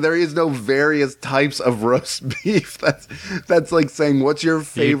beef is. There is no various types of roast beef. That's like saying, what's your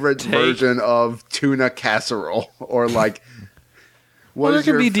favorite version of tuna casserole? Or like, well, there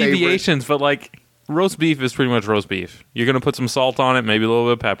can be deviations, but like roast beef is pretty much roast beef. You're going to put some salt on it, maybe a little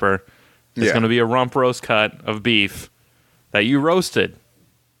bit of pepper. It's going to be a rump roast cut of beef that you roasted.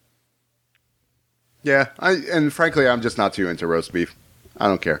 Yeah, and frankly, I'm just not too into roast beef. I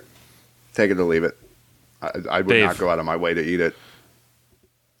don't care. Take it or leave it. I would not go out of my way to eat it.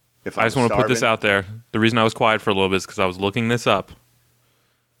 I just want to put this out there. The reason I was quiet for a little bit is because I was looking this up.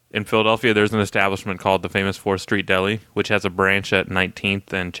 In Philadelphia, there's an establishment called the famous 4th Street Deli, which has a branch at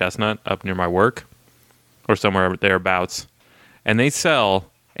 19th and Chestnut up near my work, or somewhere thereabouts. And they sell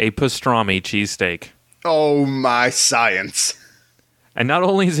a pastrami cheesesteak. Oh, my science. And not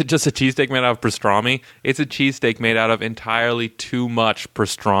only is it just a cheesesteak made out of pastrami, it's a cheesesteak made out of entirely too much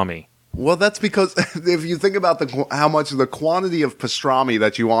pastrami. Well, that's because if you think about how much the quantity of pastrami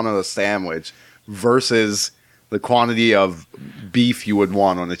that you want on a sandwich versus the quantity of beef you would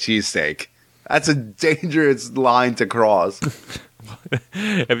want on a cheesesteak, that's a dangerous line to cross.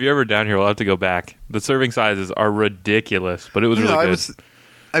 If you're ever down here, we'll have to go back. The serving sizes are ridiculous, but it was really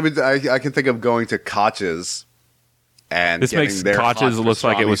good. I can think of going to Koch's. And this makes Koch's look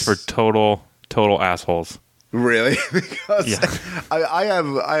like it was for total assholes. Really? Because I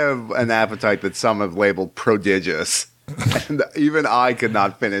have an appetite that some have labeled prodigious, and even I could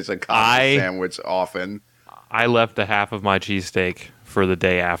not finish a Koch's sandwich often. I left the half of my cheesesteak for the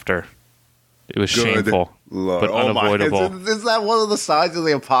day after. It was shameful, but unavoidable. Is that one of the signs of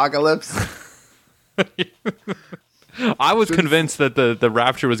the apocalypse? I was convinced that the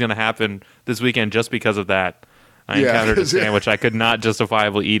rapture was going to happen this weekend just because of that. I encountered a sandwich I could not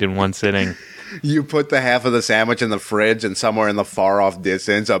justifiably eat in one sitting. You put the half of the sandwich in the fridge, and somewhere in the far-off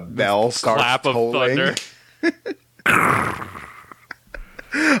distance, a bell starts tolling.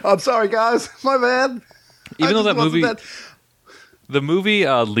 I'm sorry, guys. My bad. Even though the movie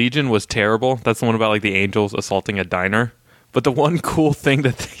Legion was terrible. That's the one about like the angels assaulting a diner. But the one cool thing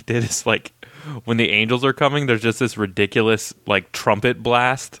that they did is like when the angels are coming, there's just this ridiculous like trumpet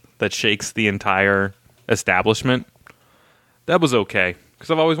blast that shakes the entire establishment. That was okay,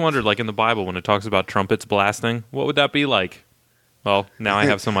 because I've always wondered, like in the Bible, when it talks about trumpets blasting, what would that be like? Well, now I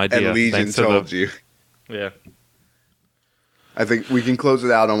have some idea. And Legion told you. Yeah. I think we can close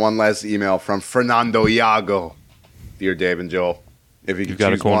it out on one last email from Fernando Iago. Dear Dave and Joel, if you could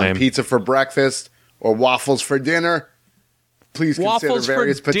choose one name. Pizza for breakfast or waffles for dinner, please consider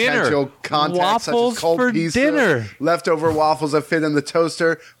various potential contacts such as cold pizza, leftover waffles that fit in the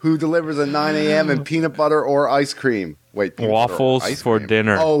toaster, who delivers at 9 a.m., and peanut butter or ice cream. Wait, waffles for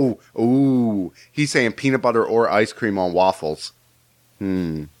dinner. Oh, ooh. He's saying peanut butter or ice cream on waffles.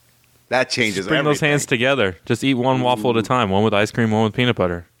 That changes everything. Bring those hands together. Just eat one waffle at a time. One with ice cream, one with peanut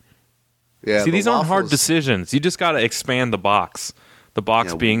butter. Yeah. See, these aren't hard decisions. You just got to expand the box. The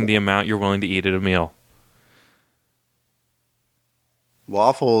box being the amount you're willing to eat at a meal.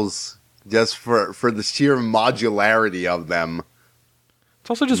 Waffles, just for the sheer modularity of them. It's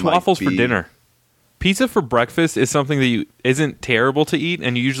also just waffles for dinner. Pizza for breakfast is something that isn't terrible to eat,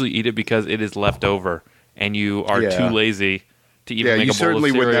 and you usually eat it because it is left over, and you are too lazy to even make a bowl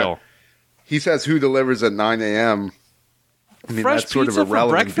of cereal. He says who delivers at 9 a.m. I mean, that's sort of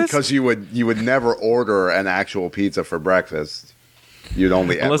irrelevant because you would never order an actual pizza for breakfast. You'd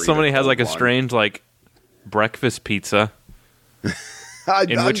only unless somebody has like a strange like breakfast pizza.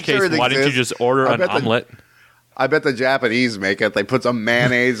 In which case, why didn't you just order an omelet? I bet the Japanese make it. They put some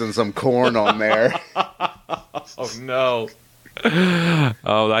mayonnaise and some corn on there. Oh, no.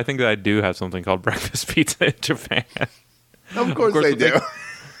 Oh, I think that I do have something called breakfast pizza in Japan. Of course they do.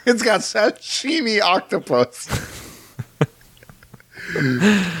 It's got sashimi octopus.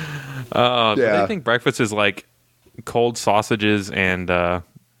 They think breakfast is like cold sausages and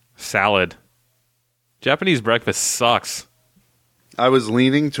salad. Japanese breakfast sucks. I was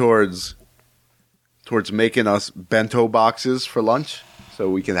leaning towards making us bento boxes for lunch so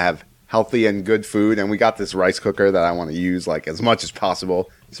we can have healthy and good food, and we got this rice cooker that I want to use like as much as possible.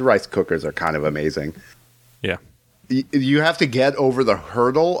 These rice cookers are kind of amazing. Yeah. You have to get over the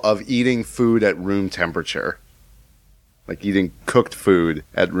hurdle of eating food at room temperature. Like eating cooked food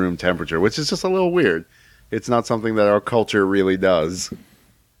at room temperature, which is just a little weird. It's not something that our culture really does.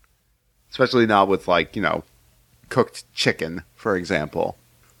 Especially not with, like, you know, cooked chicken, for example.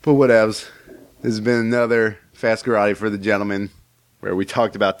 But whatevs. This has been another Fast Karate for the Gentleman, where we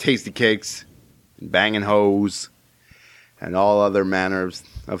talked about tasty cakes, and banging hoes, and all other manners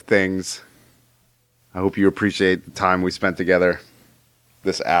of things. I hope you appreciate the time we spent together.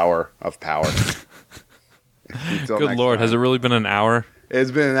 This hour of power. Good Lord, has it really been an hour?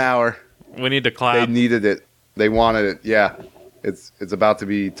 It's been an hour. We need to clap. They needed it. They wanted it. Yeah. It's about to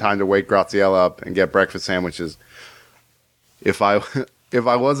be time to wake Graziella up and get breakfast sandwiches. If I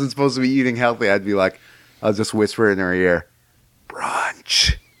wasn't supposed to be eating healthy, I'd be like, I'll just whisper in her ear,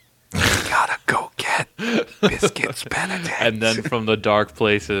 brunch. You gotta go get biscuits Benedict. And then from the dark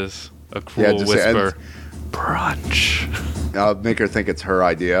places, a cruel whisper, brunch. I'll make her think it's her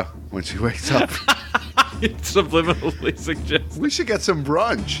idea when she wakes up. It's subliminally suggested. We should get some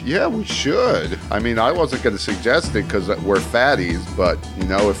brunch. Yeah, we should. I mean, I wasn't going to suggest it because we're fatties, but, you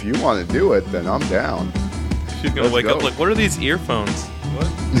know, if you want to do it, then I'm down. She's going to wake up like, what are these earphones? What?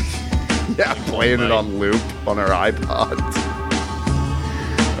 Yeah, playing it on loop on her iPod.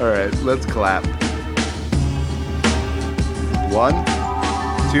 All right, let's clap. 1,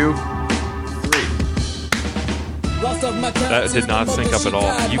 2, 3. That did not sync up at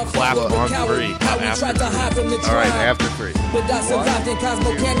all. You clapped on 3, not after 3. All right, after 3. With us survived in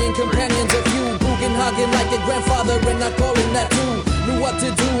Cosmo Canyon, companions of you, boogin' hogging like your grandfather, and not calling that too. Knew what to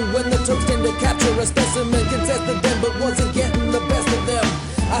do when the Turks came to capture a specimen, contested them, but wasn't getting the best of them.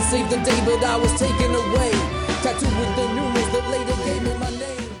 I saved the day, but I was taken away. Tattooed with the numerals that later gave me my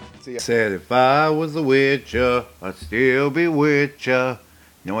name. Said if I was a witcher, I'd still be witcher.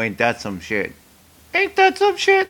 No, ain't that some shit? Ain't that some shit?